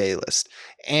immediately A-list.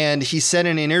 And he said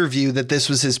in an interview that this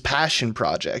was his passion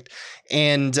project.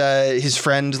 And his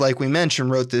friend, like we mentioned,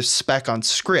 wrote this spec on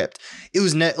script. It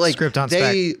was script on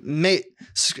spec.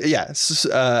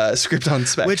 Script on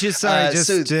spec. Which is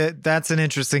that's an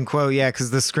interesting quote. Yeah, because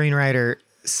the screenwriter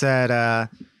said,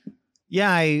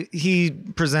 he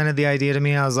presented the idea to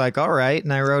me. I was like, all right,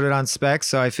 and I wrote it on spec.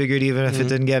 So I figured even if it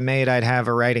didn't get made, I'd have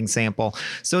a writing sample.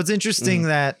 So it's interesting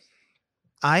that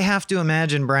I have to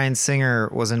imagine Bryan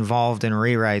Singer was involved in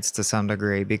rewrites to some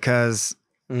degree, because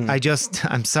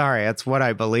I'm sorry, that's what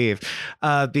I believe.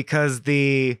 Because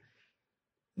it's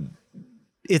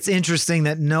interesting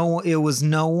that it was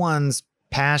no one's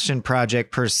passion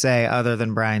project per se, other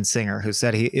than Bryan Singer, who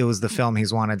said it was the film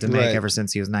he's wanted to make ever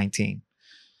since he was 19.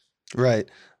 Right.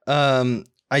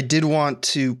 I did want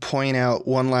to point out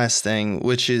one last thing,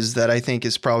 which is that I think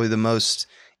is probably the most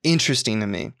interesting to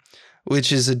me,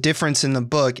 which is a difference in the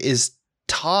book is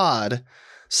Todd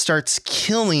starts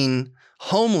killing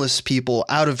homeless people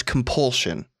out of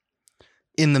compulsion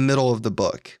in the middle of the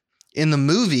book. In the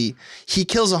movie, he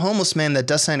kills a homeless man that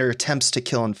Dustlander attempts to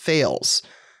kill and fails,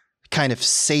 kind of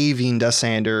saving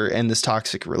Dustlander and this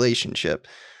toxic relationship.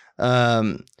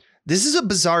 This is a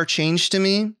bizarre change to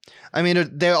me. I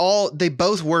mean, they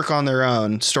both work on their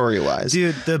own story-wise.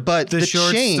 Dude, the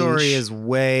short story is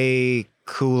way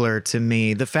cooler to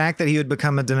me. The fact that he would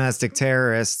become a domestic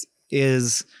terrorist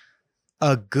is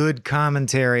a good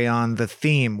commentary on the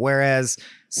theme, whereas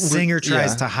Singer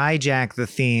tries to hijack the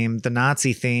theme, the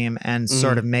Nazi theme, and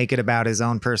sort of make it about his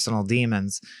own personal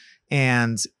demons.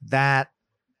 And that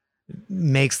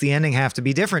makes the ending have to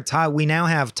be different. Todd, we now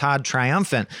have Todd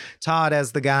triumphant. Todd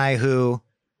as the guy who,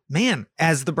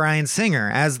 as the Bryan Singer,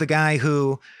 as the guy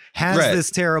who has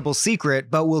this terrible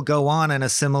secret, but will go on and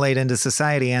assimilate into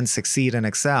society and succeed and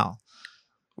excel.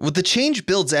 Well, the change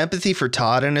builds empathy for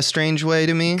Todd in a strange way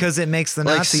to me. Because it makes the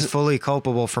Nazi fully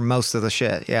culpable for most of the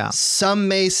shit, yeah. Some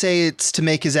may say it's to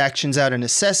make his actions out of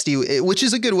necessity, which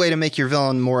is a good way to make your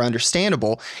villain more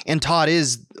understandable. And Todd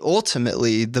is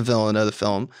ultimately the villain of the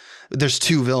film. There's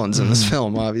two villains in this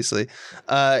film, obviously.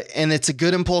 And it's a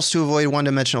good impulse to avoid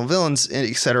one-dimensional villains,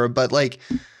 etc. But like,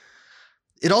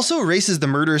 it also erases the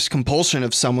murderous compulsion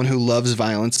of someone who loves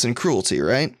violence and cruelty,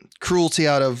 right? Cruelty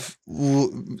out of,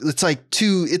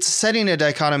 it's setting a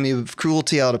dichotomy of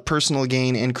cruelty out of personal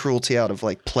gain and cruelty out of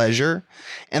like pleasure.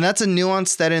 And that's a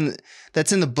nuance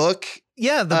that's in the book.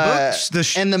 Yeah, the book.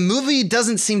 And the movie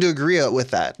doesn't seem to agree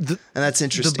with that. And that's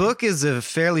interesting. The book is a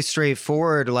fairly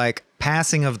straightforward, like,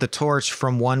 passing of the torch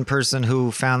from one person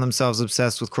who found themselves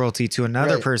obsessed with cruelty to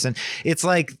another person. It's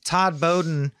like Todd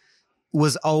Bowden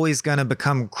was always going to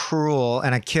become cruel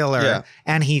and a killer,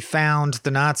 and he found the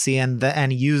Nazi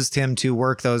and used him to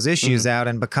work those issues out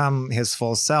and become his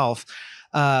full self,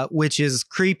 which is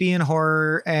creepy and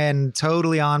horror and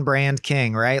totally on brand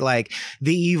King, right? Like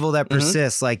the evil that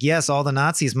persists. Like, yes, all the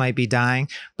Nazis might be dying,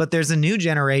 but there's a new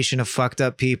generation of fucked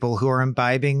up people who are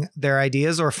imbibing their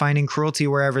ideas or finding cruelty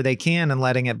wherever they can and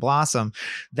letting it blossom.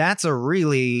 That's a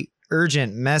really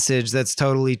urgent message that's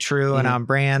totally true and on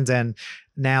brand. And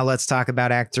now let's talk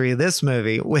about Act 3 of this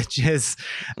movie, which is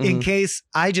in case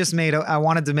I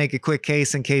wanted to make a quick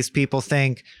case in case people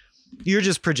think you're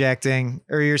just projecting,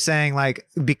 or you're saying like,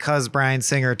 because Bryan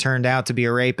Singer turned out to be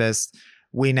a rapist,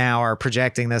 we now are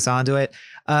projecting this onto it.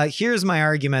 Here's my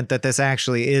argument that this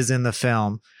actually is in the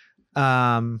film.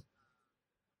 And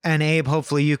Abe,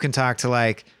 hopefully you can talk to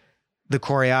like the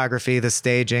choreography, the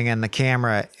staging, and the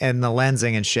camera and the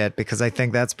lensing and shit, because I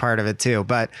think that's part of it too.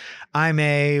 But I'm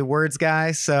a words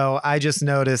guy, so I just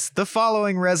noticed the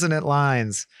following resonant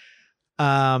lines.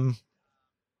 Oh,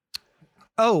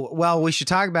 well, we should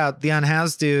talk about the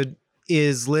unhoused dude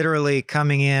is literally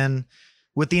coming in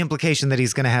with the implication that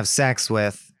he's going to have sex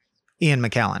with Ian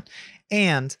McKellen,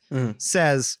 and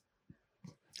says,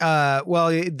 well,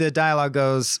 the dialogue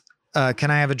goes,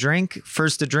 can I have a drink?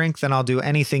 First a drink, then I'll do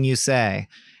anything you say.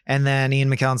 And then Ian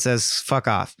McKellen says, fuck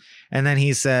off. And then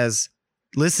he says,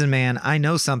 listen, man, I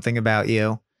know something about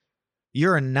you.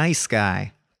 You're a nice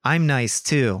guy. I'm nice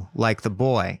too, like the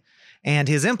boy. And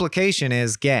his implication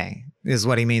is gay, is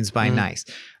what he means by nice.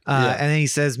 And then he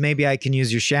says, maybe I can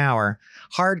use your shower.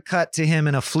 Hard cut to him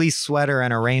in a fleece sweater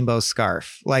and a rainbow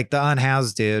scarf. Like the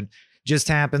unhoused dude just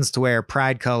happens to wear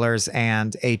pride colors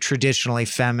and a traditionally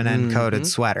feminine coated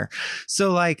sweater.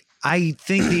 So like, I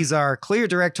think these are clear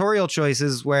directorial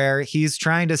choices where he's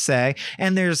trying to say,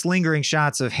 and there's lingering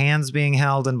shots of hands being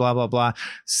held and blah, blah, blah.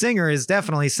 Singer is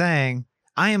definitely saying,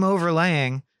 I am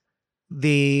overlaying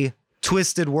the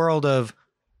twisted world of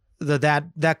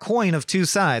that coin of two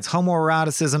sides,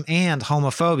 homoeroticism and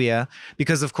homophobia,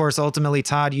 because of course, ultimately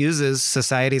Todd uses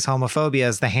society's homophobia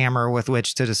as the hammer with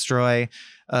which to destroy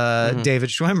David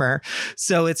Schwimmer.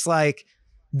 So it's like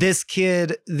this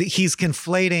kid, he's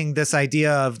conflating this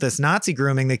idea of this Nazi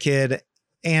grooming the kid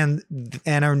and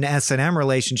an S&M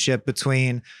relationship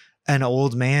between an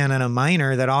old man and a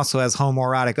minor that also has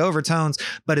homoerotic overtones,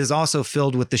 but is also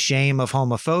filled with the shame of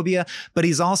homophobia. But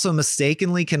he's also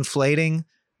mistakenly conflating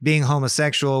being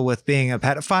homosexual with being a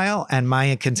pedophile. And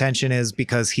my contention is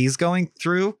because he's going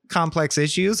through complex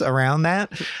issues around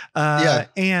that.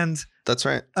 And that's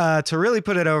right. To really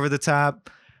put it over the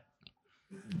top,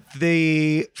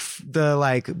 the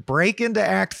like break into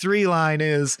Act 3 line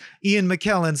is Ian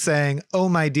McKellen saying, oh,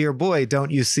 my dear boy,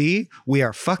 don't you see? We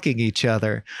are fucking each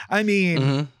other. I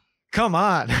mean, come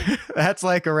on. That's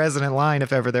like a resonant line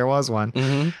if ever there was one.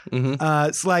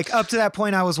 It's like up to that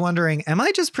point, I was wondering, am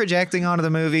I just projecting onto the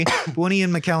movie? When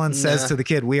Ian McKellen says to the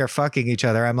kid, we are fucking each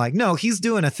other, I'm like, no, he's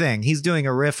doing a thing. He's doing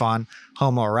a riff on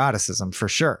homoeroticism for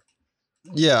sure.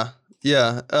 Yeah.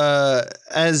 Yeah.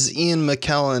 As Ian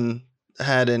McKellen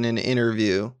had in an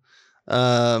interview,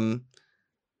 there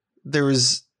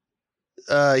was,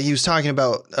 he was talking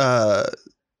about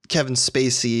Kevin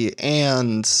Spacey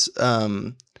and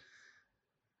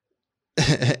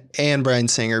and Bryan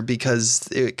Singer because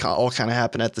it all kind of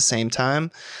happened at the same time.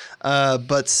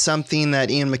 But something that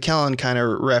Ian McKellen kind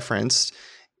of referenced,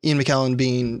 Ian McKellen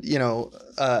being, you know,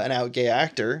 an out gay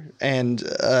actor and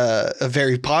a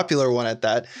very popular one at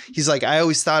that. He's like, I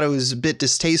always thought it was a bit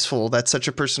distasteful that such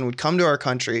a person would come to our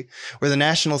country where the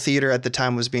National Theatre at the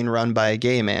time was being run by a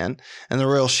gay man and the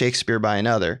Royal Shakespeare by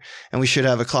another. And we should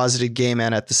have a closeted gay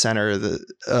man at the center of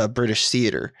the British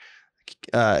theater.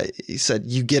 He said,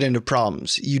 you get into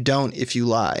problems. You don't if you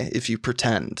lie, if you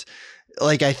pretend.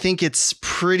 Like, I think it's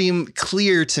pretty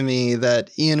clear to me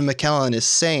that Ian McKellen is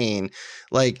saying,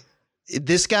 like,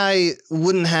 this guy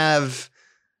wouldn't have,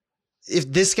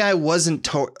 if this guy wasn't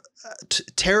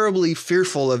terribly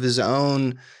fearful of his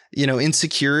own, you know,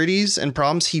 insecurities and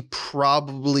problems, he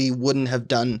probably wouldn't have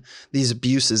done these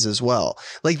abuses as well.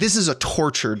 Like, this is a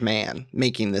tortured man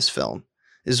making this film,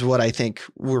 is what I think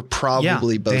we're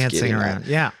probably both getting around.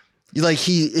 Yeah. Like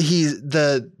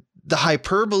the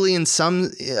hyperbole in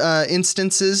some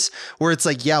instances where it's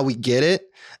like, yeah, we get it.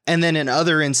 And then in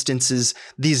other instances,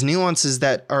 these nuances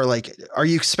that are like,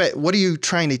 what are you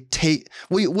trying to take?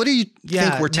 What do you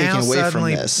think we're taking away from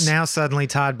this? Now suddenly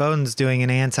Todd Bowden's doing an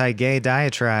anti-gay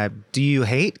diatribe. Do you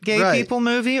hate gay people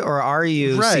movie, or are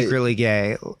you secretly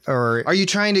gay? Or are you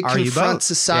trying to confront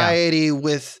society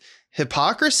with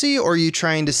hypocrisy, or are you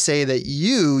trying to say that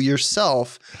you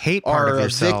yourself hate part are of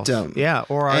yourself? Victim? Yeah.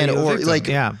 Or are you a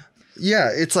victim? Yeah,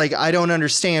 it's like, I don't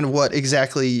understand what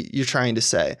exactly you're trying to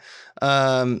say.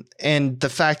 And the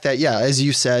fact that, yeah, as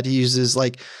you said, he uses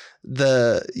like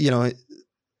the, you know,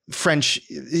 French,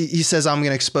 he says, I'm going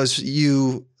to expose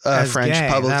you French gay,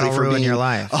 publicly for being your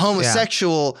life. A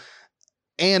homosexual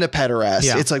and a pederast.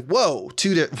 Yeah. It's like, whoa,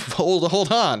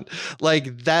 hold on.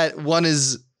 Like, that one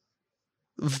is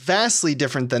vastly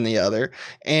different than the other.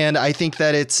 And I think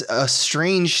that it's a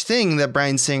strange thing that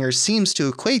Bryan Singer seems to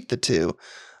equate the two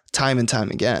time and time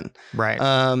again.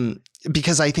 Right.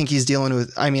 Because I think he's dealing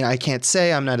with, I mean, I can't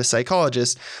say, I'm not a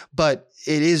psychologist, but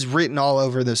it is written all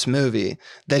over this movie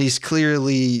that he's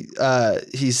clearly,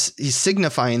 he's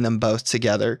signifying them both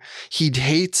together. He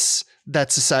hates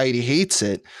that society hates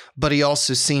it, but he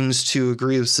also seems to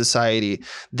agree with society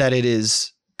that it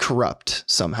is corrupt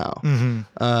somehow.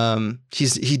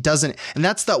 He doesn't, and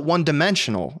that's that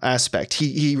one-dimensional aspect.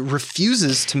 He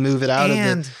refuses to move it out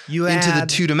into the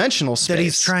two-dimensional space. That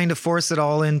he's trying to force it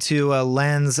all into a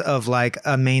lens of like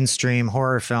a mainstream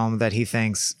horror film that he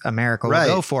thinks America will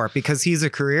go for, because he's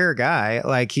a career guy.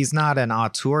 Like, he's not an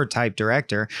auteur type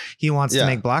director. He wants to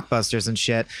make blockbusters and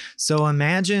shit. So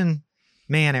imagine,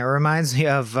 man, it reminds me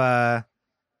of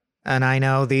and I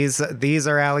know these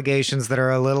are allegations that are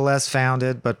a little less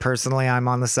founded, but personally, I'm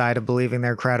on the side of believing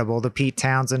they're credible. The Pete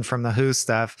Townsend from The Who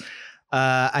stuff.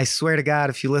 I swear to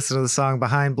God, if you listen to the song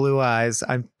Behind Blue Eyes,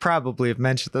 I probably have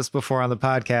mentioned this before on the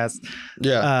podcast.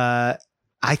 Yeah.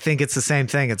 I think it's the same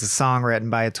thing. It's a song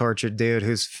written by a tortured dude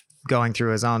who's going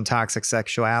through his own toxic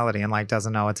sexuality and like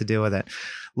doesn't know what to do with it.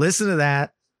 Listen to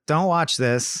that. Don't watch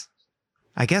this.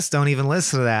 I guess don't even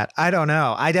listen to that. I don't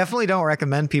know. I definitely don't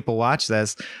recommend people watch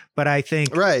this, but I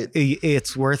think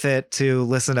it's worth it to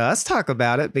listen to us talk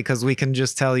about it, because we can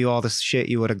just tell you all the shit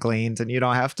you would have gleaned and you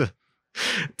don't have to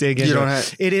dig into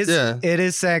it. It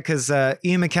is sad because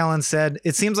Ian McKellen said,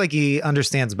 it seems like he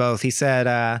understands both. He said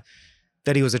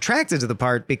that he was attracted to the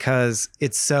part because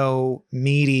it's so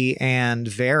meaty and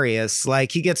various.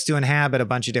 Like, he gets to inhabit a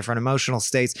bunch of different emotional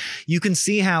states. You can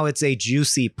see how it's a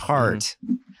juicy part.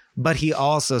 But he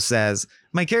also says,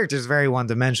 my character is very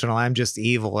one-dimensional. I'm just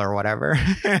evil or whatever.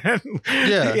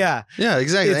 Yeah,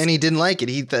 exactly. And he didn't like it.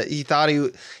 He thought he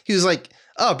was like,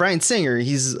 oh, Bryan Singer,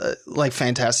 he's like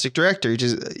fantastic director.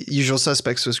 Usual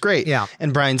Suspects was great. Yeah.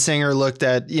 And Bryan Singer looked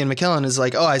at Ian McKellen and is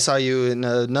like, oh, I saw you in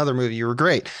another movie. You were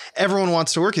great. Everyone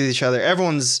wants to work with each other.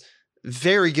 Everyone's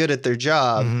very good at their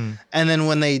job. And then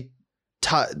when they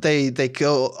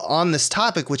go on this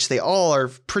topic, which they all are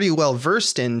pretty well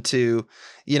versed into,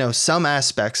 you know, some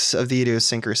aspects of the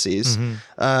idiosyncrasies,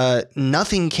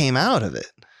 nothing came out of it.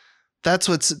 That's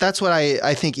what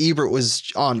I think Ebert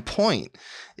was on point,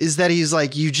 is that he's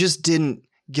like, you just didn't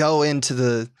go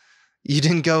into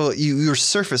you were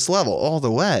surface level all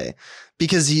the way,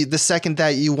 because the second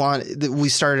that we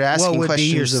started asking what would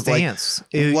questions be your of stance?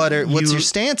 like, what's your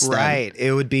stance then? Right.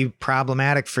 It would be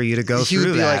problematic for you to go He through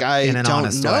would be that like, I in an don't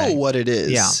honest know way. what it is.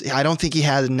 Yeah. I don't think he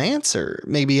had an answer.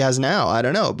 Maybe he has now. I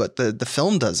don't know. But the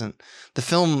film doesn't. The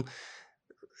film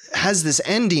has this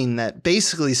ending that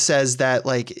basically says that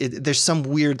like there's some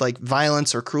weird like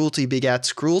violence or cruelty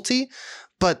begets cruelty.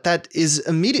 But that is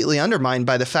immediately undermined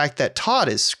by the fact that Todd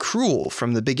is cruel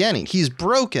from the beginning. He's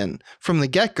broken from the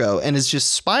get-go and is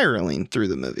just spiraling through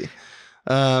the movie.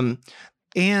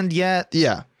 And yet,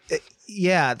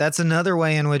 yeah, that's another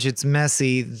way in which it's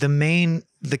messy.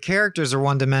 The characters are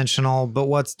one-dimensional, but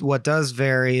what does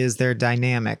vary is their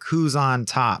dynamic, who's on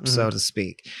top, so to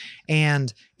speak.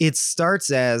 And it starts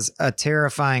as a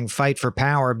terrifying fight for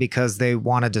power because they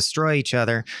want to destroy each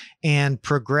other, and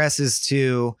progresses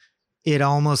to, it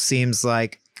almost seems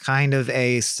like kind of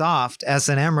a soft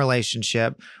S&M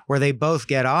relationship where they both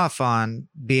get off on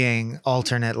being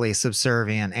alternately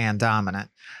subservient and dominant.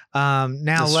 Now,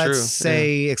 That's let's true.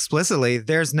 say explicitly,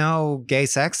 there's no gay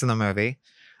sex in the movie.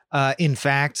 In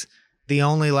fact, the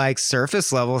only like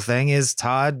surface level thing is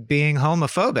Todd being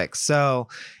homophobic. So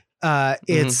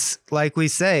it's like we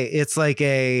say, it's like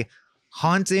a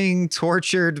haunting,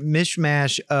 tortured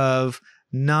mishmash of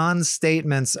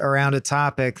non-statements around a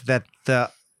topic that the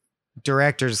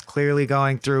director's clearly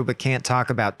going through but can't talk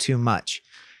about too much.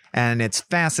 And it's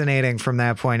fascinating from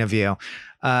that point of view.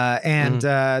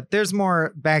 There's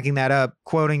more backing that up,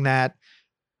 quoting that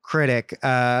critic.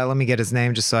 Let me get his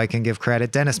name just so I can give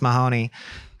credit. Dennis Mahoney,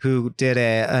 who did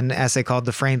an essay called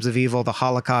The Frames of Evil, The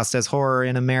Holocaust as Horror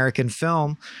in American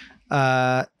Film,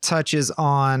 touches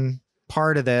on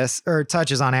part of this, or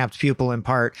touches on Apt Pupil in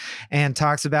part, and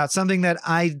talks about something that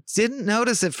I didn't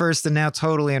notice at first and now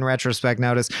totally in retrospect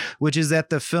notice, which is that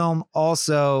the film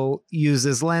also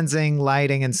uses lensing,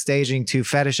 lighting, and staging to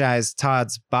fetishize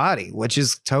Todd's body, which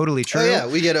is totally true. Oh yeah,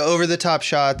 we get over the top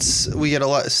shots. We get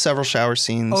several shower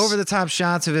scenes. Over the top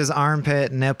shots of his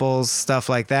armpit, nipples, stuff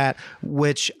like that,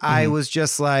 which I was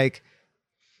just like,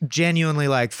 genuinely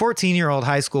like 14-year-old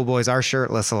high school boys are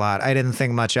shirtless a lot. I didn't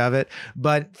think much of it,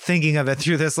 but thinking of it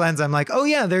through this lens, I'm like, oh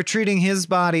yeah, they're treating his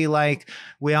body like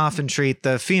we often treat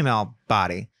the female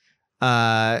body.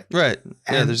 Right. Yeah,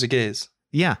 and- there's a gaze.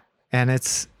 Yeah. And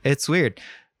it's weird.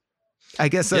 I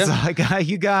guess that's all I got.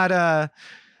 You got,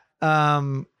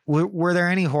 were there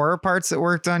any horror parts that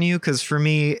worked on you? Cause for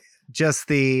me, just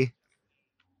the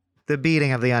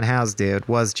beating of the unhoused dude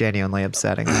was genuinely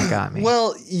upsetting. That got me.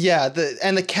 Well, yeah,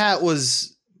 the cat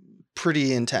was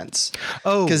pretty intense.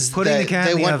 Oh, because putting the cat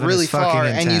they in the went oven really is fucking far,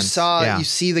 and intense. you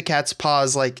see the cat's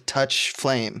paws like touch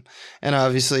flame, and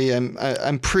obviously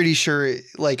I'm pretty sure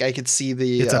like I could see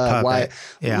the It's a puppet. wire,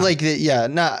 Yeah. like the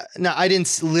I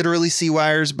didn't literally see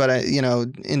wires, but I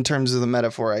in terms of the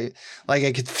metaphor,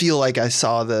 I could feel like I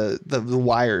saw the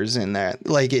wires in that,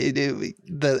 like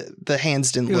the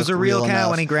hands didn't. It was look a real cat enough.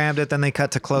 when he grabbed it. Then they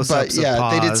cut to But close-ups of yeah,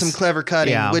 paws. they did some clever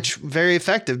cutting, Yeah. which very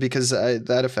effective because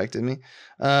that affected me.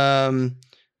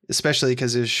 Especially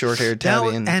because it was short-haired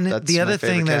tabby, and that's the my other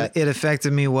thing favorite that cat. it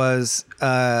affected me was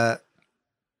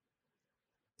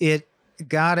it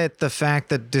got at the fact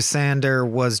that Dussander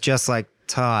was just like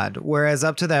Todd, whereas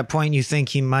up to that point you think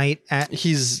he might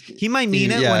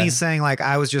mean it when he's saying like,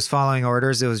 I was just following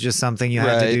orders, it was just something you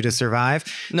had to Right. do to survive.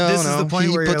 No, this is the point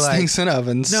he where you're puts like, things in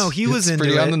ovens. no, he was It's into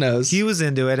pretty it. on the nose. He was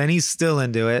into it, and he's still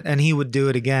into it, and he would do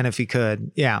it again if he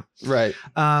could. Yeah. Right.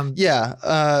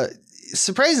 Yeah.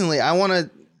 Surprisingly, I want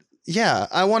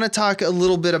to talk a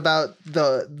little bit about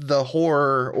the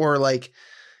horror, or like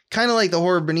kind of like the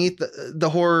horror beneath the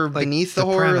horror Like beneath the the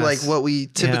horror, premise. like what we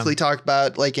typically talk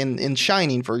about, like in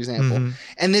Shining, for example. Mhm.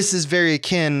 And this is very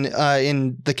akin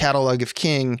in the catalog of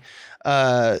King.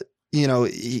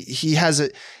 He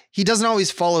doesn't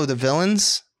always follow the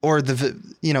villains, or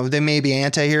they may be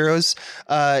anti-heroes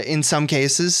in some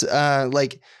cases,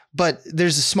 but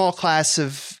there's a small class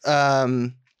of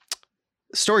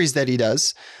stories that he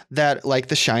does that, like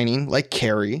The Shining, like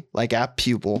Carrie, like Apt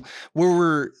Pupil, where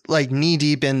we're like knee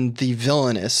deep in the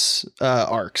villainous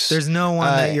arcs. There's no one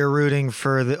that you're rooting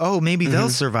for. Maybe they'll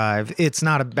survive. It's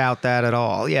not about that at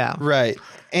all. Yeah. Right.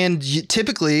 And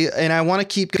typically, and I want to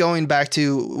keep going back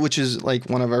to, which is like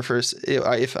one of our first,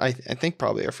 I think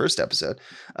probably our first episode,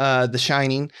 The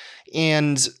Shining.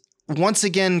 And once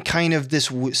again, kind of this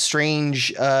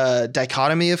strange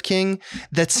dichotomy of King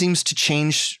that seems to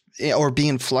change or be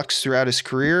in flux throughout his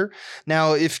career.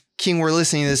 Now, if King were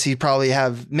listening to this, he'd probably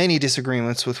have many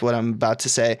disagreements with what I'm about to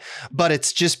say, but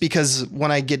it's just because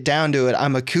when I get down to it,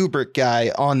 I'm a Kubrick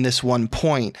guy on this one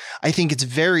point. I think it's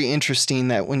very interesting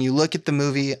that when you look at the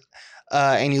movie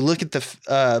and you look at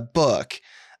the book,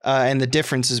 and the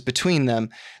differences between them,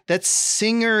 that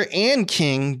Singer and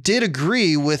King did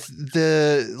agree with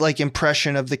the like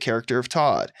impression of the character of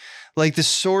Todd. Like the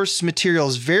source material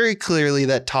is very clearly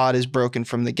that Todd is broken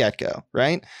from the get-go,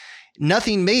 right?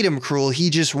 Nothing made him cruel. He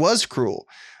just was cruel.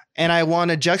 And I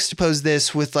want to juxtapose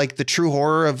this with like the true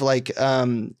horror of like,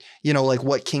 like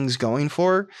what King's going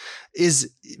for is,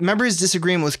 remember his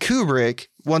disagreement with Kubrick.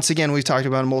 Once again, we've talked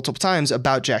about it multiple times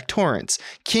about Jack Torrance.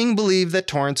 King believed that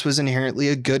Torrance was inherently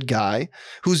a good guy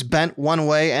who's bent one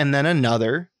way and then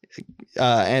another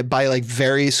by like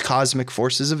various cosmic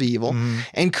forces of evil.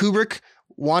 And Kubrick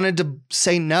wanted to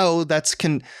say, no,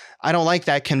 I don't like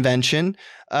that convention.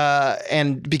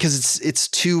 And because it's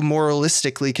too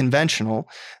moralistically conventional.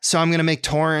 So I'm going to make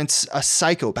Torrance a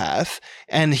psychopath.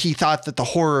 And he thought that the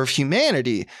horror of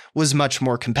humanity was much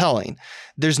more compelling.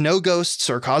 There's no ghosts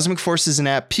or cosmic forces in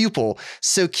that pupil.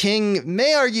 So King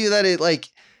may argue that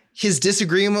his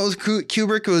disagreement with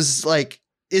Kubrick was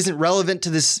isn't relevant to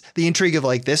the intrigue of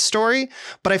this story,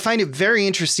 but I find it very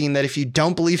interesting that if you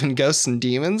don't believe in ghosts and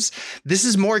demons, this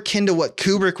is more akin to what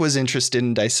Kubrick was interested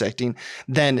in dissecting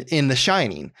than in The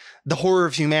Shining, the horror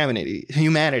of humanity,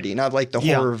 not the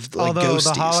horror of although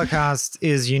ghosties. The Holocaust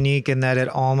is unique in that it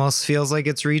almost feels like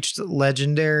it's reached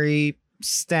legendary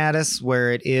status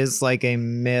where it is like a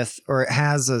myth, or it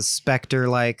has a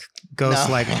specter-like,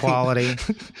 ghost-like quality.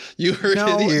 You heard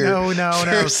it here.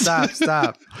 No,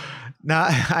 stop. No,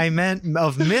 I meant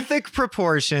of mythic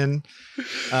proportion.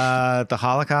 The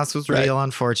Holocaust was real,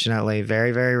 unfortunately.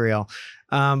 Very, very real.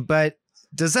 But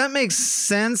does that make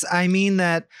sense? I mean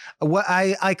that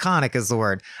iconic is the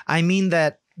word. I mean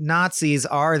that Nazis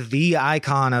are the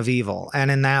icon of evil.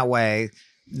 And in that way,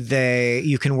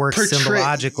 you can work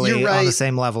symbologically on the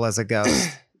same level as a ghost.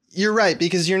 You're right,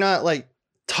 because you're not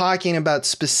talking about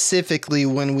specifically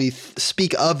when we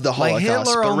speak of the Holocaust,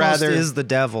 Hitler but almost rather is the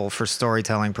devil for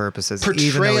storytelling purposes,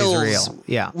 portrayals, even though he's real.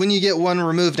 Yeah. When you get one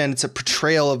removed and it's a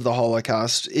portrayal of the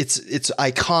Holocaust, it's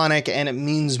iconic and it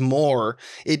means more.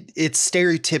 It's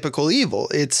stereotypical evil.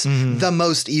 It's the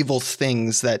most evil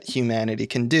things that humanity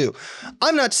can do.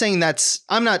 I'm not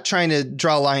trying to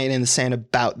draw a line in the sand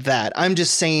about that. I'm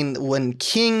just saying when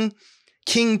King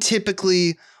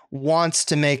typically wants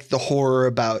to make the horror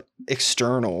about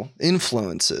external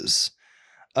influences.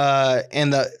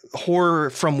 And the horror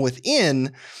from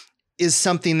within is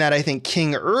something that I think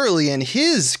King early in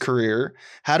his career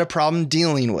had a problem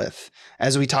dealing with,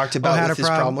 as we talked about with his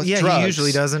problem with drugs. He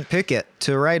usually doesn't pick it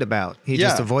to write about. He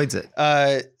just avoids it.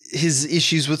 His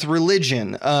issues with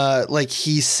religion,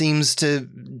 he seems to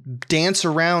dance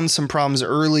around some problems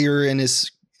earlier in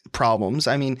his problems.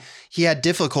 I mean, he had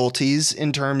difficulties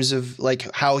in terms of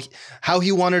how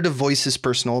he wanted to voice his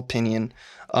personal opinion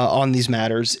on these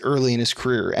matters early in his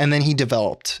career, and then he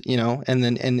developed,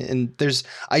 and there's,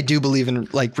 I do believe in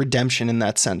redemption in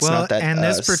that sense. Well, not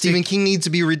that Stephen King needs to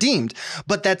be redeemed,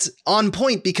 but that's on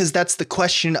point because that's the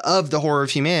question of the horror of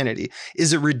humanity.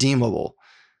 Is it redeemable?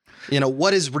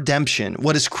 What is redemption?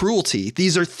 What is cruelty?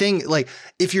 These are things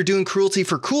if you're doing cruelty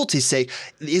for cruelty's sake,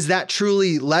 is that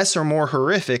truly less or more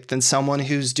horrific than someone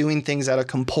who's doing things out of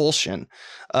compulsion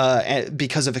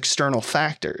because of external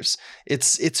factors?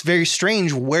 It's very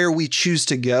strange where we choose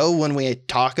to go when we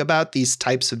talk about these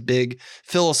types of big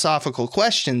philosophical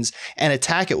questions and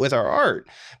attack it with our art.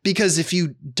 Because if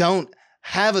you don't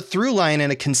have a through line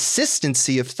and a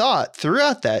consistency of thought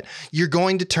throughout that, you're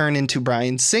going to turn into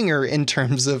Bryan Singer in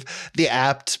terms of the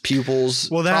apt pupils.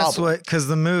 Well, that's because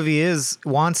the movie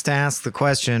wants to ask the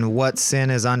question, what sin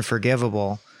is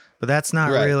unforgivable? But that's not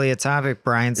really a topic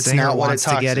Bryan Singer wants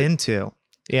to get into.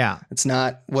 Yeah. It's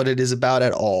not what it is about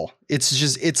at all. It's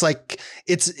just,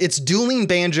 it's dueling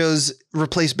banjos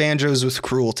replace banjos with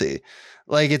cruelty.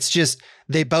 It's just,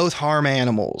 they both harm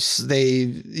animals.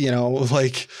 They,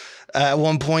 at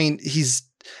one point,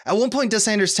 Des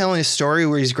Sanders telling a story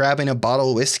where he's grabbing a bottle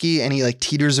of whiskey and he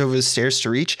teeters over the stairs to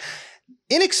reach.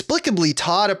 Inexplicably,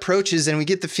 Todd approaches, and we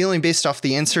get the feeling based off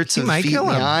the inserts of feet in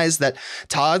the eyes that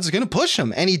Todd's going to push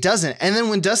him, and he doesn't. And then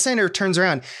when Des Sanders turns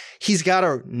around, he's got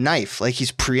a knife,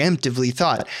 he's preemptively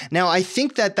thought. Now, I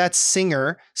think that's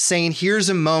Singer saying, here's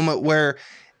a moment where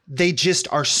they just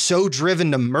are so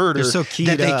driven to murder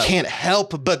that they can't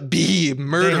help but be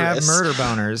murderous. They have murder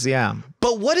boners, yeah.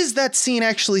 But what does that scene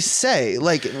actually say?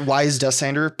 Why is Des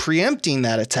Sanders preempting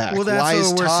that attack? Well, that's why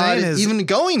is what Todd we're saying even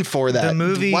going for that? The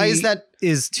movie why is that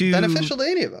too beneficial to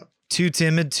any of them? Too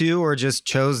timid to, or just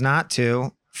chose not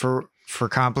to, for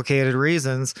complicated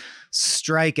reasons,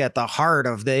 strike at the heart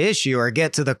of the issue or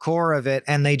get to the core of it,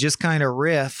 and they just kind of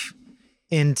riff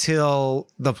until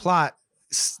the plot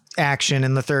action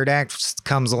in the third act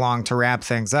comes along to wrap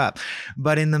things up.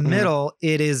 But in the middle,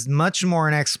 it is much more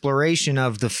an exploration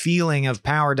of the feeling of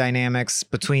power dynamics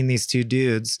between these two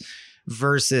dudes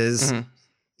versus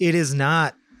it is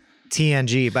not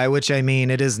TNG, by which I mean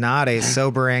it is not a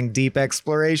sobering, deep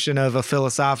exploration of a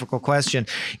philosophical question,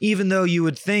 even though you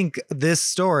would think this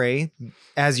story,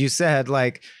 as you said,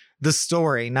 like the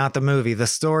story, not the movie, the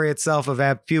story itself of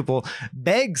Apt Pupil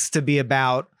begs to be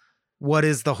about what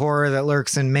is the horror that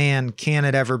lurks in man? Can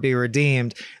it ever be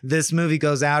redeemed? This movie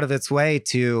goes out of its way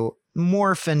to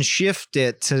morph and shift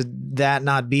it to that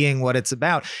not being what it's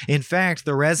about. In fact,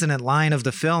 the resonant line of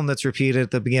the film that's repeated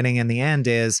at the beginning and the end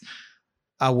is,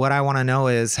 what I want to know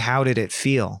is, how did it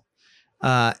feel?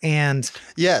 And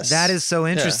yes, that is so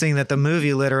interesting that the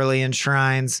movie literally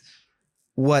enshrines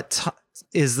what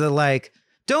is the like,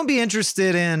 don't be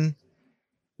interested in,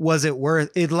 was it worth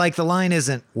it? Like the line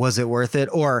isn't, was it worth it?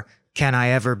 Or can I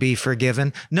ever be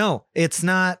forgiven? No, it's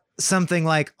not something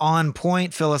like on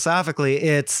point philosophically.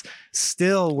 It's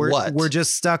still, we're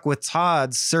just stuck with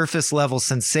Todd's surface level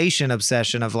sensation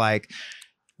obsession of like,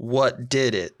 what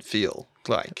did it feel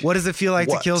like? What does it feel like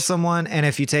to kill someone? And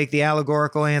if you take the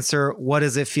allegorical answer, what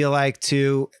does it feel like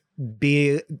to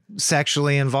be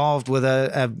sexually involved with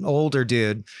an older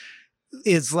dude?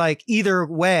 It's like either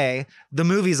way, the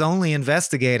movie's only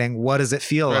investigating what does it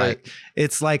feel like.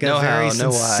 It's like a very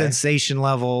sensation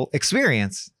level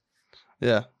experience.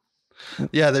 Yeah.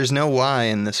 Yeah, there's no why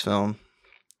in this film.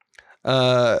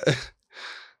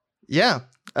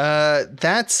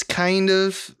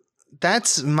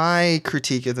 That's my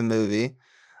critique of the movie.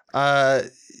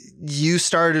 You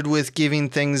started with saying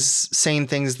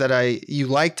things that you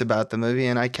liked about the movie,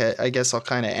 and I guess I'll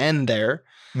kind of end there.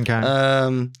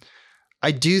 Okay. I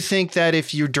do think that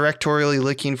if you're directorially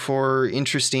looking for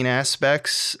interesting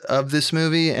aspects of this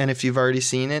movie, and if you've already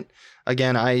seen it,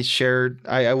 again, I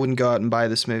wouldn't go out and buy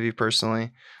this movie personally.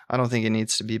 I don't think it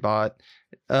needs to be bought.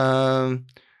 Directorially,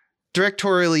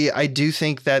 I do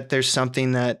think that there's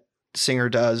something that Singer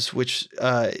does, which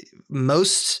I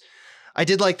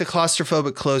did like the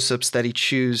claustrophobic close-ups that he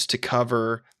chose to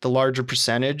cover the larger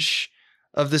percentage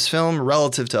of this film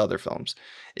relative to other films.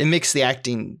 It makes the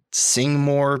acting sing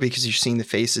more because you're seeing the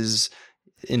faces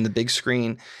in the big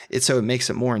screen. So it makes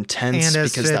it more intense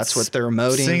because that's what they're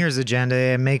emoting. Singer's agenda,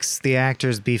 it makes the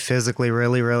actors be physically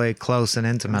really, really close and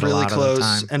intimate really a lot close of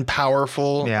the time. And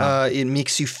powerful. Yeah. It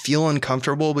makes you feel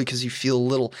uncomfortable because you feel a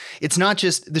little. It's not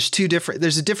just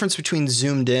there's a difference between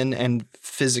zoomed in and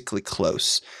physically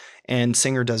close. And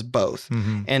Singer does both.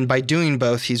 Mm-hmm. And by doing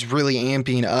both, he's really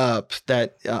amping up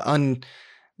that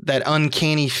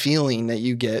uncanny feeling that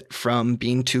you get from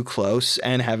being too close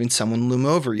and having someone loom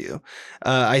over you.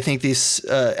 I think this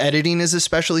editing is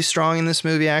especially strong in this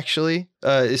movie, actually.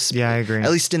 Yeah, I agree.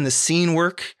 At least in the scene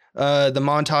work. The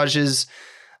montages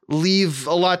leave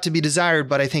a lot to be desired,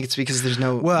 but I think it's because the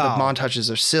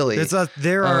montages are silly.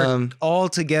 There are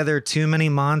altogether too many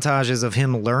montages of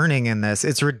him learning in this.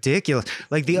 It's ridiculous.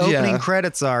 Like the opening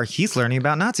credits are, he's learning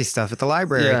about Nazi stuff at the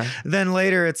library. Yeah. Then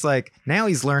later it's like, now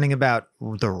he's learning about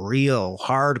the real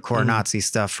hardcore Nazi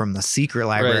stuff from the secret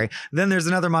library. Right. Then there's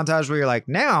another montage where you're like,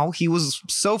 now he was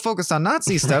so focused on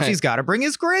Nazi stuff, he's got to bring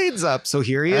his grades up. So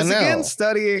here he is again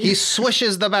studying. He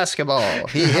swishes the basketball.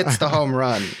 He hits the home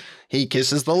run. He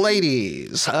kisses the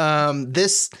ladies. The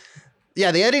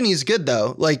editing is good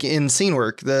though. Like in scene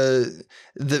work,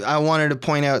 I wanted to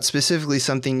point out specifically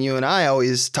something you and I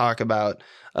always talk about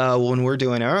when we're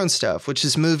doing our own stuff, which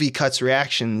is movie cuts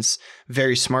reactions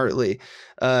very smartly,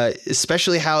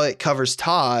 especially how it covers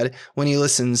Todd when he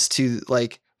listens to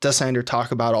like Dustlander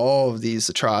talk about all of these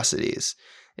atrocities.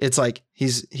 It's like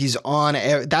he's on.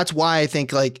 That's why I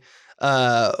think like.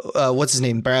 What's his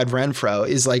name? Brad Renfro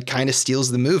is like kind of steals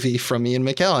the movie from Ian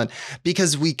McKellen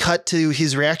because we cut to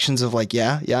his reactions of like,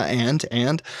 and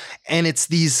it's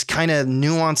these kind of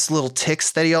nuanced little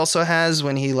ticks that he also has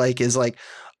when he like is like,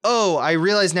 oh, I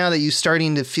realize now that you're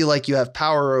starting to feel like you have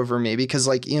power over me because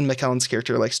like Ian McKellen's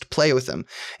character likes to play with him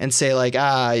and say like,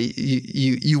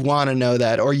 you want to know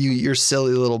that, or you're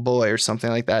silly little boy or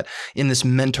something like that in this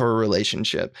mentor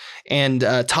relationship. And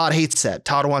Todd hates that.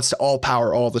 Todd wants to all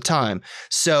power all the time.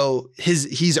 So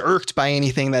he's irked by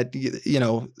anything that,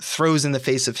 throws in the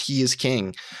face of he is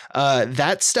king.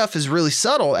 That stuff is really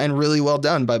subtle and really well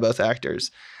done by both actors.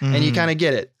 Mm-hmm. And you kind of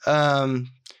get it.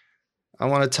 I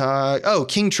want to talk.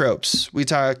 King tropes. We've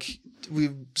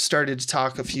started to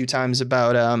talk a few times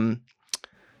about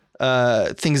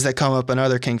things that come up in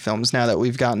other King films. Now that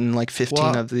we've gotten like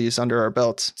 15 of these under our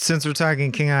belts. Since we're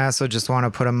talking King, I also just want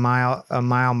to put a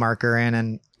mile marker in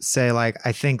and say, like,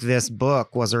 I think this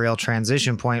book was a real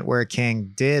transition point where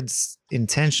King did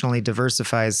intentionally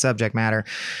diversify his subject matter,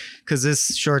 because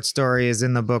this short story is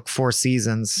in the book Four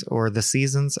Seasons, or The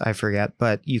Seasons, I forget,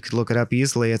 but you could look it up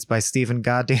easily. It's by Stephen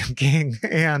Goddamn King.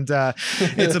 And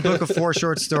it's a book of 4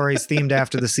 short stories themed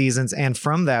after the seasons. And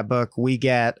from that book, we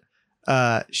get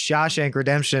Shawshank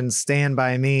Redemption, Stand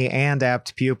By Me, and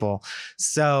Apt Pupil.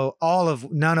 So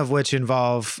none of which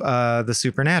involve the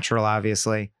supernatural,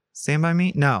 obviously. Stand By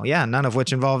Me? No, yeah, none of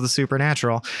which involve the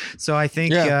supernatural. So I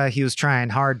think he was trying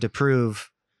hard to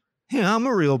prove, yeah, I'm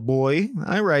a real boy.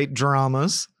 I write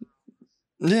dramas.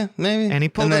 Yeah, maybe. And he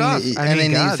pulled it off. You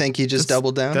think he just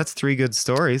doubled down? That's 3 good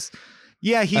stories.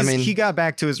 Yeah, he got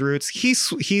back to his roots.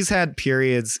 He's had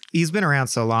periods. He's been around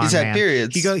so long. He's had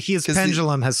periods. His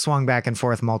pendulum has swung back and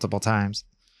forth multiple times.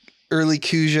 Early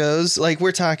Cujos, like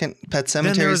we're talking Pet Sematary.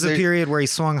 Then there was a period where he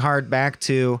swung hard back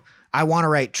to, I want to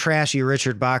write trashy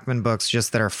Richard Bachman books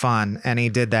just that are fun, and he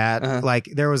did that. Like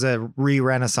there was a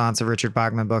re-renaissance of Richard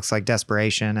Bachman books like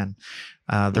Desperation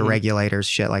and The Regulators,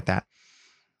 shit like that.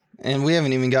 And we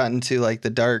haven't even gotten to like the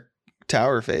Dark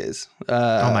Tower phase.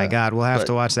 Oh my God, we'll have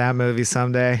to watch that movie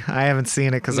someday. I haven't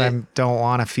seen it because I don't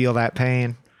want to feel that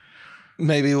pain.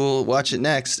 Maybe we'll watch it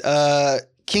next.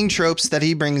 King tropes that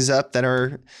he brings up that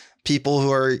are people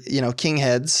who are, King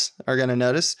heads are going to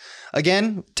notice.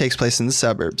 Again, takes place in the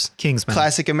suburbs. Kingsman.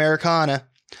 Classic Americana.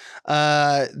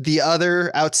 The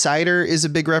other outsider is a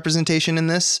big representation in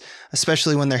this,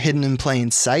 especially when they're hidden in plain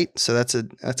sight. So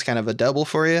that's kind of a double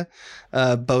for you.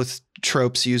 Both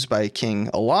tropes used by King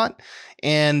a lot.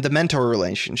 And the mentor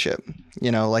relationship,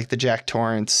 like the Jack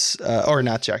Torrance, or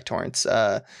not Jack Torrance,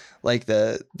 like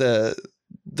the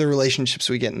relationships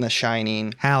we get in The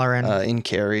Shining. Halloran. In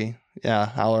Carrie. Yeah,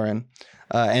 Halloran.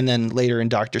 And then later in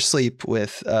Dr. Sleep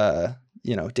with,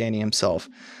 Danny himself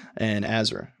and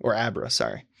Abra,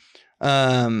 sorry.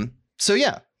 So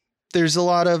yeah, there's a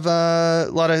lot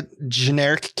of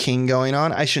generic King going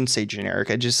on. I shouldn't say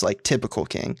generic. I just like typical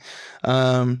King,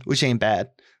 which ain't bad.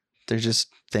 They're just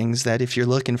things that if you're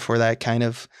looking for that kind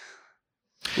of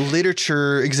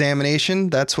literature examination,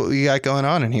 that's what we got going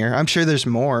on in here. I'm sure there's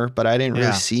more, but I didn't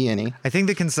really see any. I think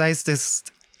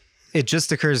it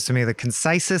just occurs to me, the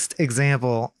concisest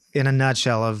example in a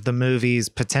nutshell of the movie's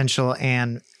potential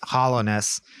and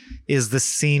hollowness is the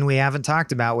scene we haven't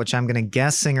talked about, which I'm going to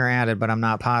guess Singer added, but I'm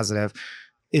not positive.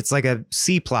 It's like a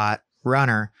C-plot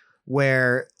runner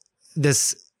where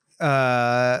this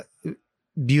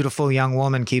beautiful young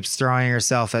woman keeps throwing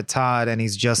herself at Todd, and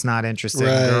he's just not interested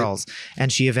in girls.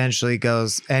 And she eventually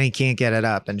goes, and he can't get it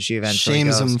up. And she eventually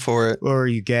shames goes, him for it. "Or are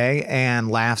you gay?" and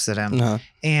laughs at him. Uh-huh.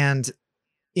 And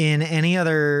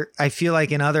I feel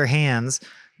like in other hands,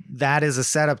 that is a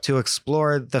setup to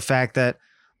explore the fact that,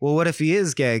 well, what if he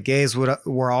is gay? Gays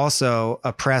were also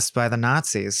oppressed by the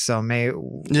Nazis. So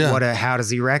how does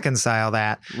he reconcile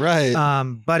that? Right.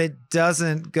 But it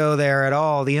doesn't go there at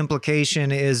all. The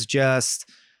implication is just,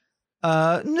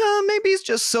 no, maybe he's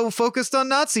just so focused on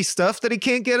Nazi stuff that he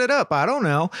can't get it up. I don't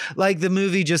know. Like the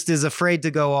movie just is afraid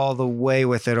to go all the way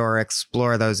with it or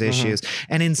explore those issues.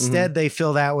 And instead they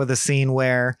fill that with a scene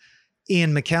where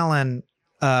Ian McKellen,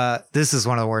 this is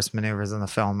one of the worst maneuvers in the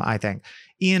film, I think.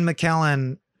 Ian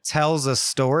McKellen tells a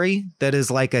story that is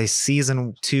like a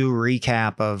season 2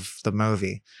 recap of the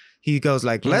movie. He goes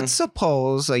like, let's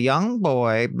suppose a young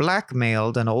boy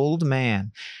blackmailed an old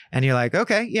man. And you're like,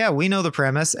 okay, yeah, we know the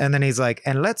premise. And then he's like,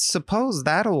 and let's suppose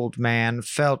that old man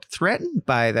felt threatened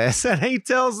by this. And he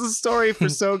tells the story for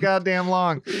so goddamn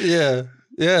long. Yeah.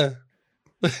 Yeah.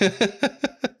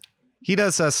 He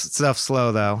does stuff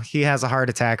slow, though. He has a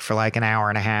heart attack for like an hour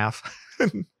and a half.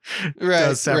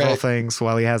 Does several things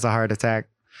while he has a heart attack.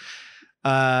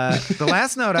 The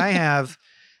last note I have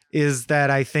is that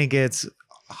I think it's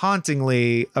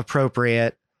hauntingly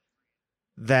appropriate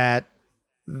that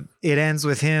it ends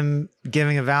with him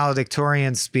giving a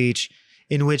valedictorian speech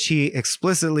in which he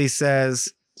explicitly says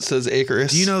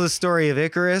Icarus. Do you know the story of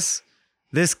Icarus?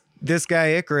 This guy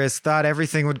Icarus thought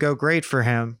everything would go great for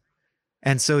him,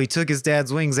 and so he took his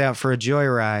dad's wings out for a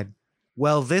joyride.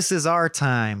 Well, this is our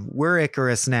time. We're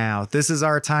Icarus now. This is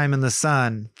our time in the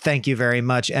sun. Thank you very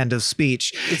much. End of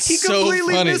speech. He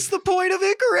completely missed the point of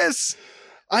Icarus.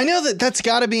 I know that's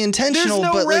got to be intentional.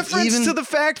 There's no but reference to the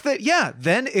fact that,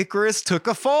 then Icarus took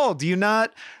a fall. Do you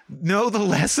not know the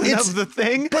lesson of the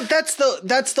thing? But that's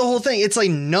the whole thing. It's like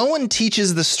no one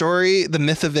teaches the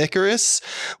myth of Icarus,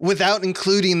 without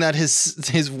including that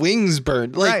his wings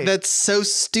burned. Like that's so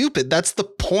stupid. That's the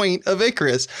point of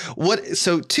Icarus.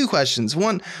 So 2 questions.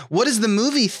 One, what does the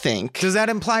movie think? Does that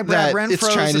imply Brad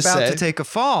Renfro is about to take a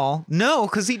fall? No,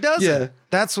 because he doesn't. Yeah.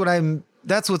 That's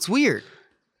what's weird.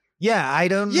 Yeah, I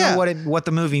don't know what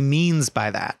the movie means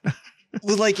by that.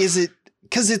 Well, like, is it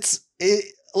because it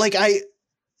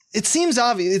seems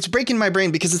obvious. It's breaking my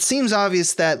brain because it seems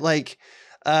obvious that like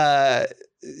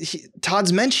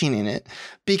Todd's mentioning it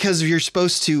because you're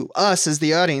supposed to, us as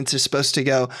the audience are supposed to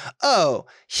go, oh,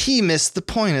 he missed the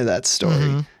point of that story.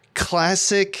 Mm-hmm.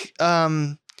 Classic,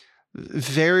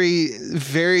 very,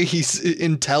 very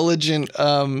intelligent,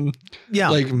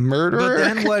 like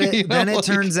murderer. But then then it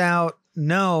turns out,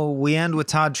 no, we end with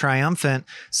Todd triumphant.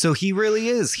 So he really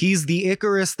is. He's the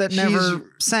Icarus that never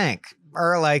sank,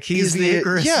 or like he's the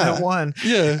Icarus that won.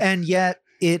 Yeah. And yet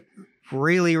it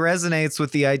really resonates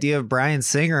with the idea of Bryan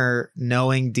Singer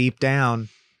knowing deep down,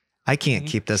 I can't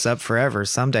keep this up forever.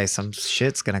 Someday some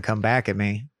shit's going to come back at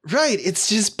me. Right. It's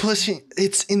just pushing.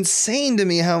 It's insane to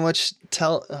me how much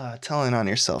telling on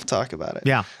yourself. Talk about it.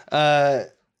 Yeah.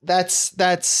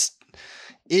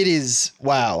 It is.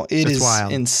 Wow. It's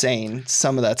wild. Insane.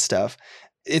 Some of that stuff.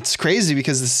 It's crazy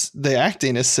because the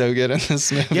acting is so good in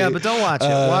this movie. Yeah, but don't watch it.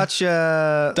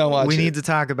 Don't watch it. We need to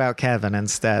talk about Kevin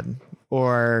instead.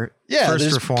 Or First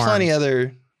there's Reformed. Plenty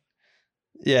other.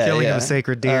 Yeah. Killing of a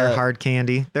Sacred Deer, Hard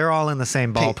Candy. They're all in the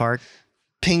same ballpark.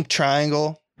 Pink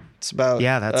Triangle. It's about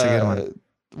that's a good one.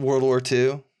 World War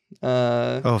II.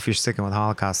 If you're sticking with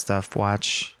Holocaust stuff,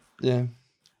 watch. Yeah.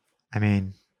 I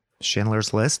mean,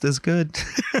 Schindler's List is good.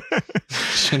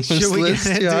 Should we get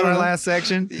into our last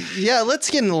section? Yeah,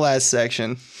 let's get in the last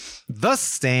section. The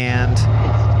Stand.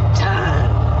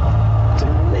 Time to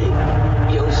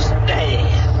make your stand.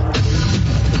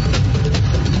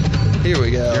 Here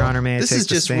we go. Your Honor, may I this take is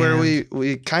the just stand? where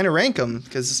we kind of rank them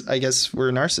because I guess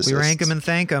we're narcissists. We rank them and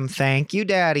thank them. Thank you,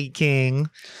 Daddy King.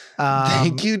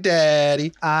 Thank you,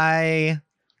 Daddy. I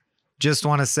just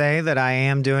want to say that I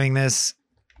am doing this.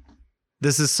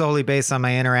 This is solely based on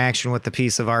my interaction with the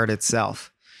piece of art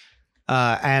itself.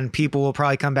 And people will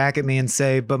probably come back at me and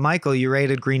say, but Michael, you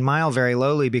rated Green Mile very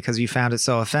lowly because you found it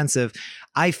so offensive.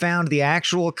 I found the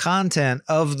actual content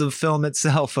of the film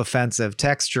itself offensive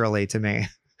texturally to me.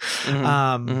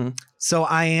 Mm-hmm. So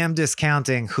I am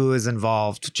discounting who is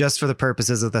involved just for the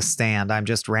purposes of The Stand. I'm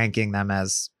just ranking them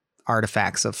as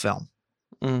artifacts of film.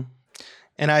 Mm.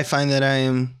 And I find that I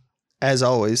am, as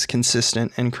always,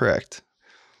 consistent and correct.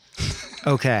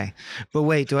 Okay. But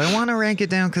wait, do I want to rank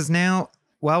it down? Because now,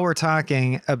 while we're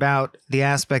talking about the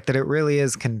aspect that it really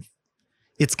is,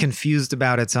 it's confused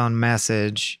about its own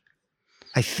message.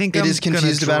 I think it is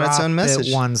confused about its own message.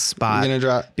 At one spot, You're gonna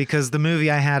drop because the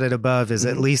movie I had it above is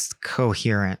at least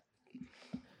coherent.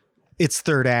 Its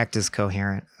third act is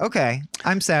coherent. Okay,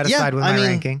 I'm satisfied with my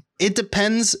ranking. It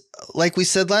depends. Like we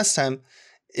said last time,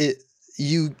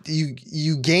 you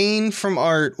gain from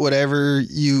art whatever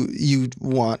you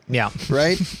want. Yeah,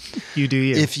 right. You do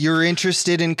you. If you're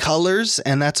interested in colors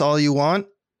and that's all you want,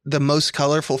 the most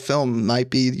colorful film might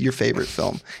be your favorite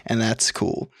film, and that's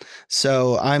cool.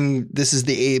 So this is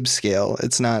the Abe scale.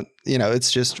 It's not,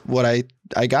 it's just what I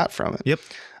got from it. Yep.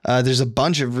 There's a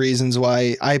bunch of reasons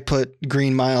why I put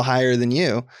Green Mile higher than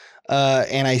you.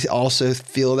 And I also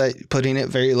feel that putting it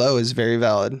very low is very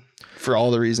valid for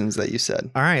all the reasons that you said.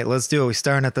 All right, let's do it. We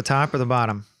starting at the top or the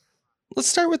bottom? Let's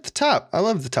start with the top. I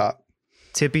love the top.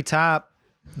 Tippy top,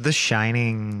 The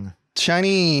Shining.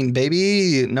 Shining,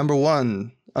 baby. Number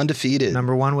 1. Undefeated.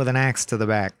 Number 1 with an axe to the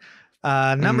back.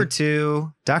 Number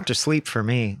 2, Dr. Sleep for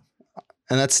me.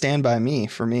 And that's Stand By Me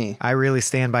for me. I really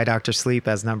stand by Dr. Sleep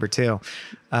as number 2.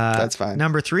 That's fine.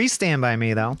 Number 3, Stand By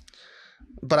Me, though.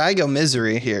 But I go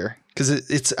Misery here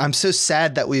because I'm so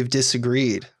sad that we've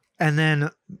disagreed. And then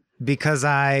because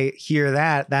I hear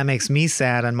that makes me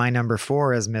sad, and my number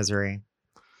 4 is Misery.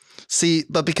 See,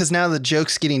 but because now the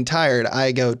joke's getting tired,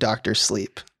 I go Dr.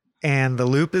 Sleep. And the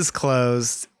loop is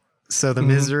closed. So the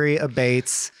misery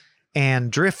abates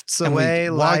and drifts away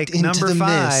like number 5,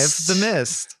 The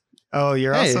Mist. Oh,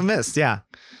 you're also Mist. Yeah.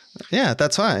 Yeah,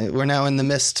 that's why. We're now in the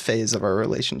Mist phase of our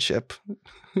relationship.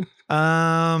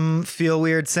 Feel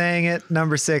weird saying it.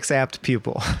 Number 6, Apt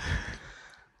Pupil.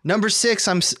 Number 6,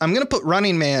 I'm going to put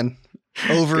Running Man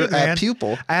over Apt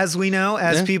Pupil. As we know,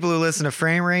 people who listen to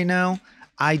Frame Rate know,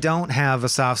 I don't have a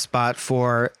soft spot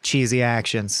for cheesy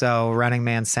action. So Running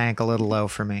Man sank a little low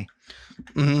for me.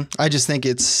 Mm-hmm. I just think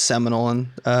it's seminal, and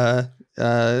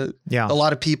a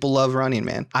lot of people love Running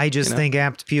Man. I just think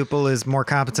Apt Pupil is more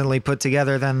competently put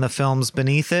together than the films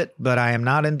beneath it, but I am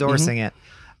not endorsing it.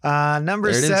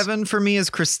 Number 7 for me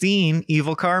is Christine,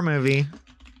 evil car movie.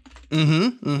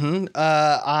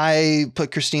 I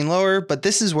put Christine lower, but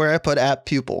this is where I put Apt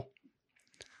Pupil.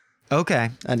 Okay,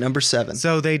 at number 7.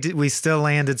 So we still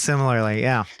landed similarly.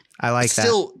 Yeah, I like that.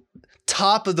 Still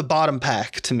top of the bottom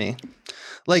pack to me.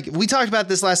 like we talked about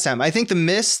this last time. I think The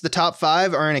Mist, the top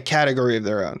 5 are in a category of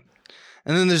their own.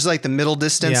 And then there's like the middle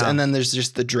distance, and then there's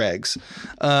just the dregs.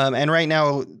 And right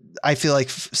now, I feel like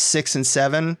 6 and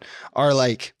 7 are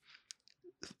like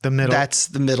the middle. That's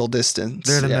the middle distance.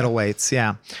 They're the middle weights.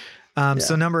 Yeah.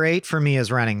 So number 8 for me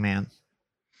is Running Man.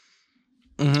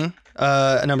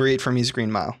 Number 8 for me is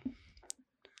Green Mile.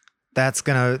 That's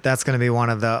gonna be one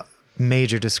of the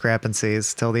major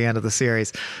discrepancies till the end of the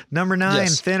series. Number 9,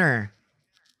 Thinner.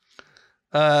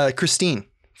 Christine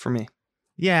for me.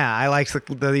 Yeah, I liked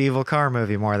the evil car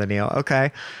movie more than you.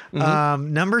 Okay.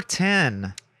 Number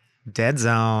 10, Dead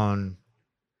Zone.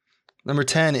 Number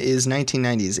 10 is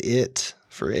 1990's It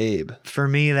for Abe. For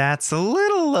me, that's a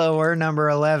little lower. Number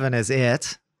 11 is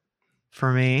It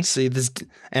for me. See this,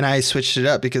 and I switched it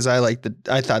up because I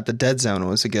thought the Dead Zone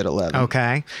was a good 11.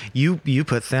 Okay. You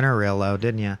put Thinner real low,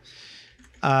 didn't you?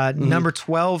 Number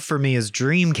 12 for me is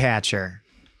Dreamcatcher.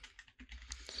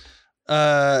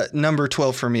 Number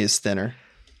 12 for me is Thinner.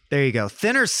 There you go.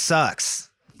 Thinner sucks.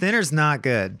 Thinner's not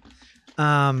good.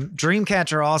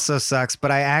 Dreamcatcher also sucks,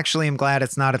 but I actually am glad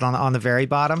it's not on the very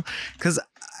bottom, because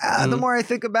the more I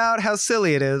think about how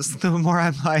silly it is, the more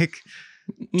I'm like,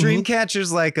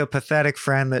 Dreamcatcher's like a pathetic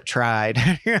friend that tried.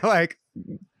 You're like,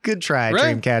 good try,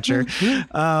 right.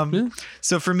 Dreamcatcher.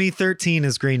 So for me, 13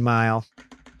 is Green Mile.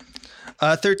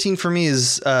 13 for me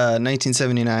is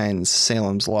 1979's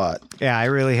Salem's Lot. Yeah, I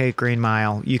really hate Green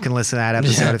Mile. You can listen to that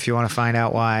episode if you want to find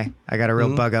out why. I got a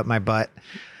real bug up my butt.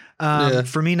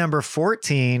 For me, number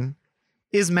 14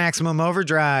 is Maximum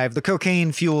Overdrive, the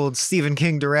cocaine-fueled Stephen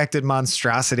King-directed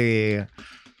monstrosity.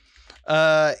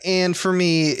 And for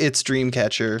me, it's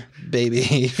Dreamcatcher,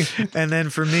 baby. And then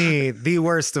for me, the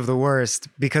worst of the worst,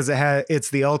 because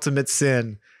it's the ultimate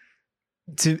sin.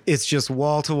 It's just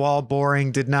wall-to-wall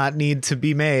boring, did not need to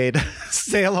be made.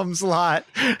 Salem's Lot.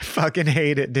 Fucking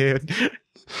hate it, dude.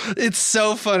 It's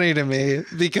so funny to me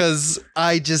because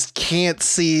I just can't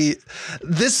see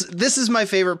this. This is my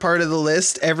favorite part of the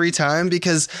list every time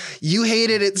because you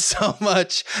hated it so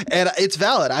much, and it's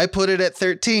valid. I put it at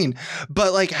 13,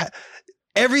 but like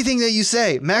everything that you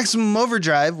say, Maximum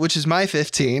Overdrive, which is my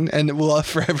 15 and will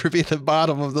forever be the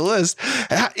bottom of the list.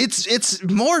 It's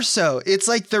more so. It's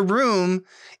like The Room,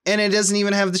 and it doesn't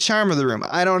even have the charm of The Room.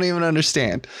 I don't even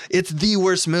understand. It's the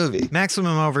worst movie.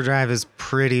 Maximum Overdrive is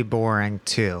pretty boring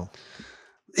too.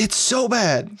 It's so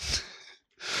bad.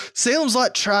 Salem's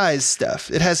Lot tries stuff.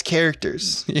 It has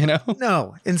characters, you know?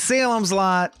 No, in Salem's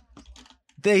Lot,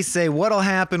 they say, what'll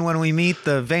happen when we meet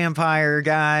the vampire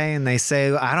guy? And they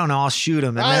say, I don't know, I'll shoot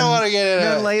him. And I don't want to get into it.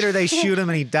 Then later they shoot him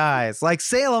and he dies. Like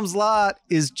Salem's Lot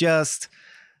is just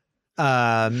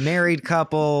a married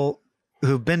couple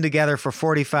who've been together for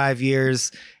 45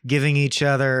 years, giving each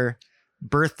other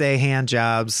birthday hand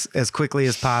jobs as quickly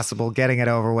as possible, getting it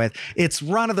over with. It's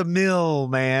run of the mill,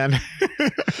 man.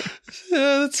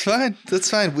 Yeah, that's fine. That's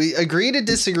fine. We agree to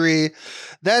disagree.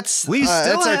 That's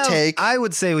our take. I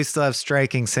would say we still have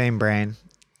striking same brain.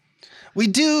 We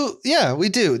do. Yeah, we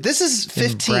do. This is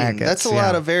 15. Brackets, that's a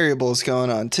lot of variables going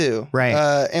on too. Right.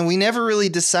 And we never really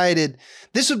decided.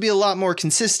 This would be a lot more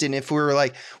consistent if we were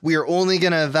like, we are only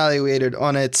going to evaluate it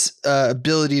on its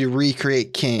ability to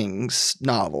recreate King's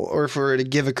novel, or if we were to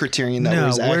give a criterion that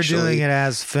was actually we're doing it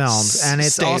as filmed, and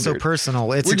it's also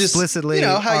personal. It's explicitly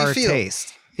just, how our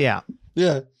taste. Yeah.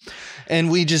 Yeah.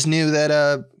 And we just knew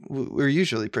that we're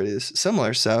usually pretty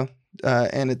similar. So,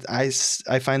 and I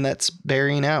find that's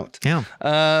bearing out. Yeah.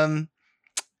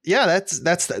 Yeah,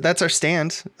 that's our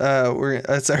stand.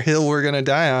 That's our hill we're going to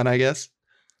die on, I guess.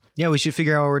 Yeah, we should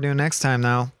figure out what we're doing next time,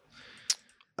 though.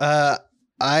 What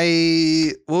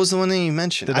was the one that you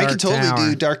mentioned? I could totally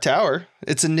do Dark Tower.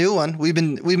 It's a new one. We've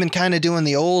been kind of doing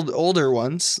the older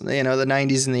ones, you know, the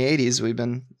 90s and the 80s. We've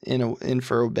been in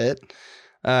for a bit.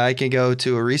 I can go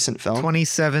to a recent film.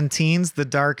 2017's The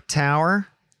Dark Tower.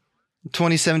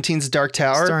 2017's Dark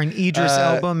Tower. Starring Idris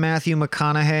Elba, Matthew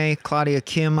McConaughey, Claudia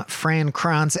Kim, Fran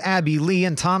Kranz, Abby Lee,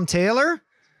 and Tom Taylor.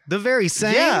 The very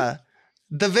same. Yeah.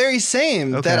 The very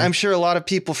same that I'm sure a lot of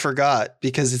people forgot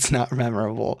because it's not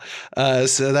memorable.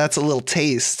 So that's a little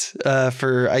taste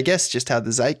for, I guess, just how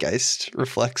the zeitgeist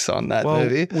reflects on that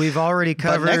movie. We've already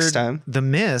covered next time, The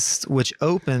Mist, which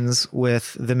opens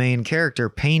with the main character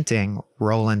painting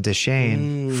Roland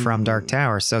Deschain from Dark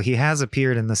Tower. So he has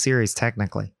appeared in the series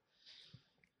technically.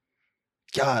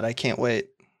 God, I can't wait.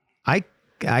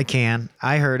 I can.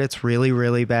 I heard it's really,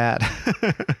 really bad.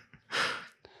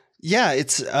 Yeah,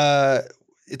 it's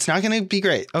not going to be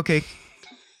great. Okay.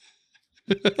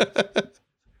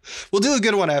 We'll do a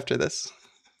good one after this.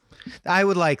 I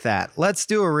would like that. Let's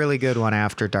do a really good one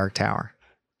after Dark Tower.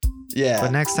 Yeah.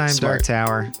 But next time, smart. Dark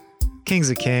Tower. King's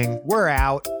a king. We're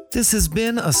out. This has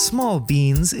been a Small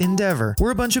Beans endeavor.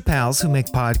 We're a bunch of pals who make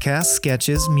podcasts,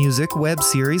 sketches, music, web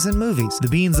series, and movies. The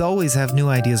Beans always have new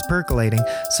ideas percolating,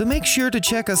 so make sure to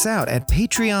check us out at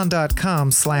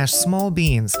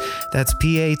patreon.com/smallbeans. That's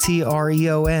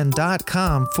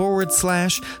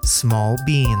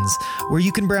patreon.com/smallbeans, where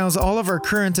you can browse all of our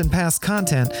current and past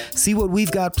content, see what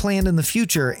we've got planned in the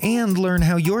future, and learn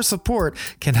how your support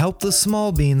can help the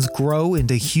small beans grow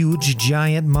into huge,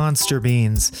 giant monster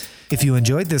beans. If you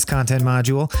enjoyed this content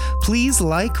module, please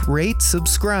like, rate,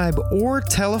 subscribe, or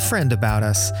tell a friend about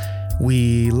us.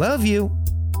 We love you.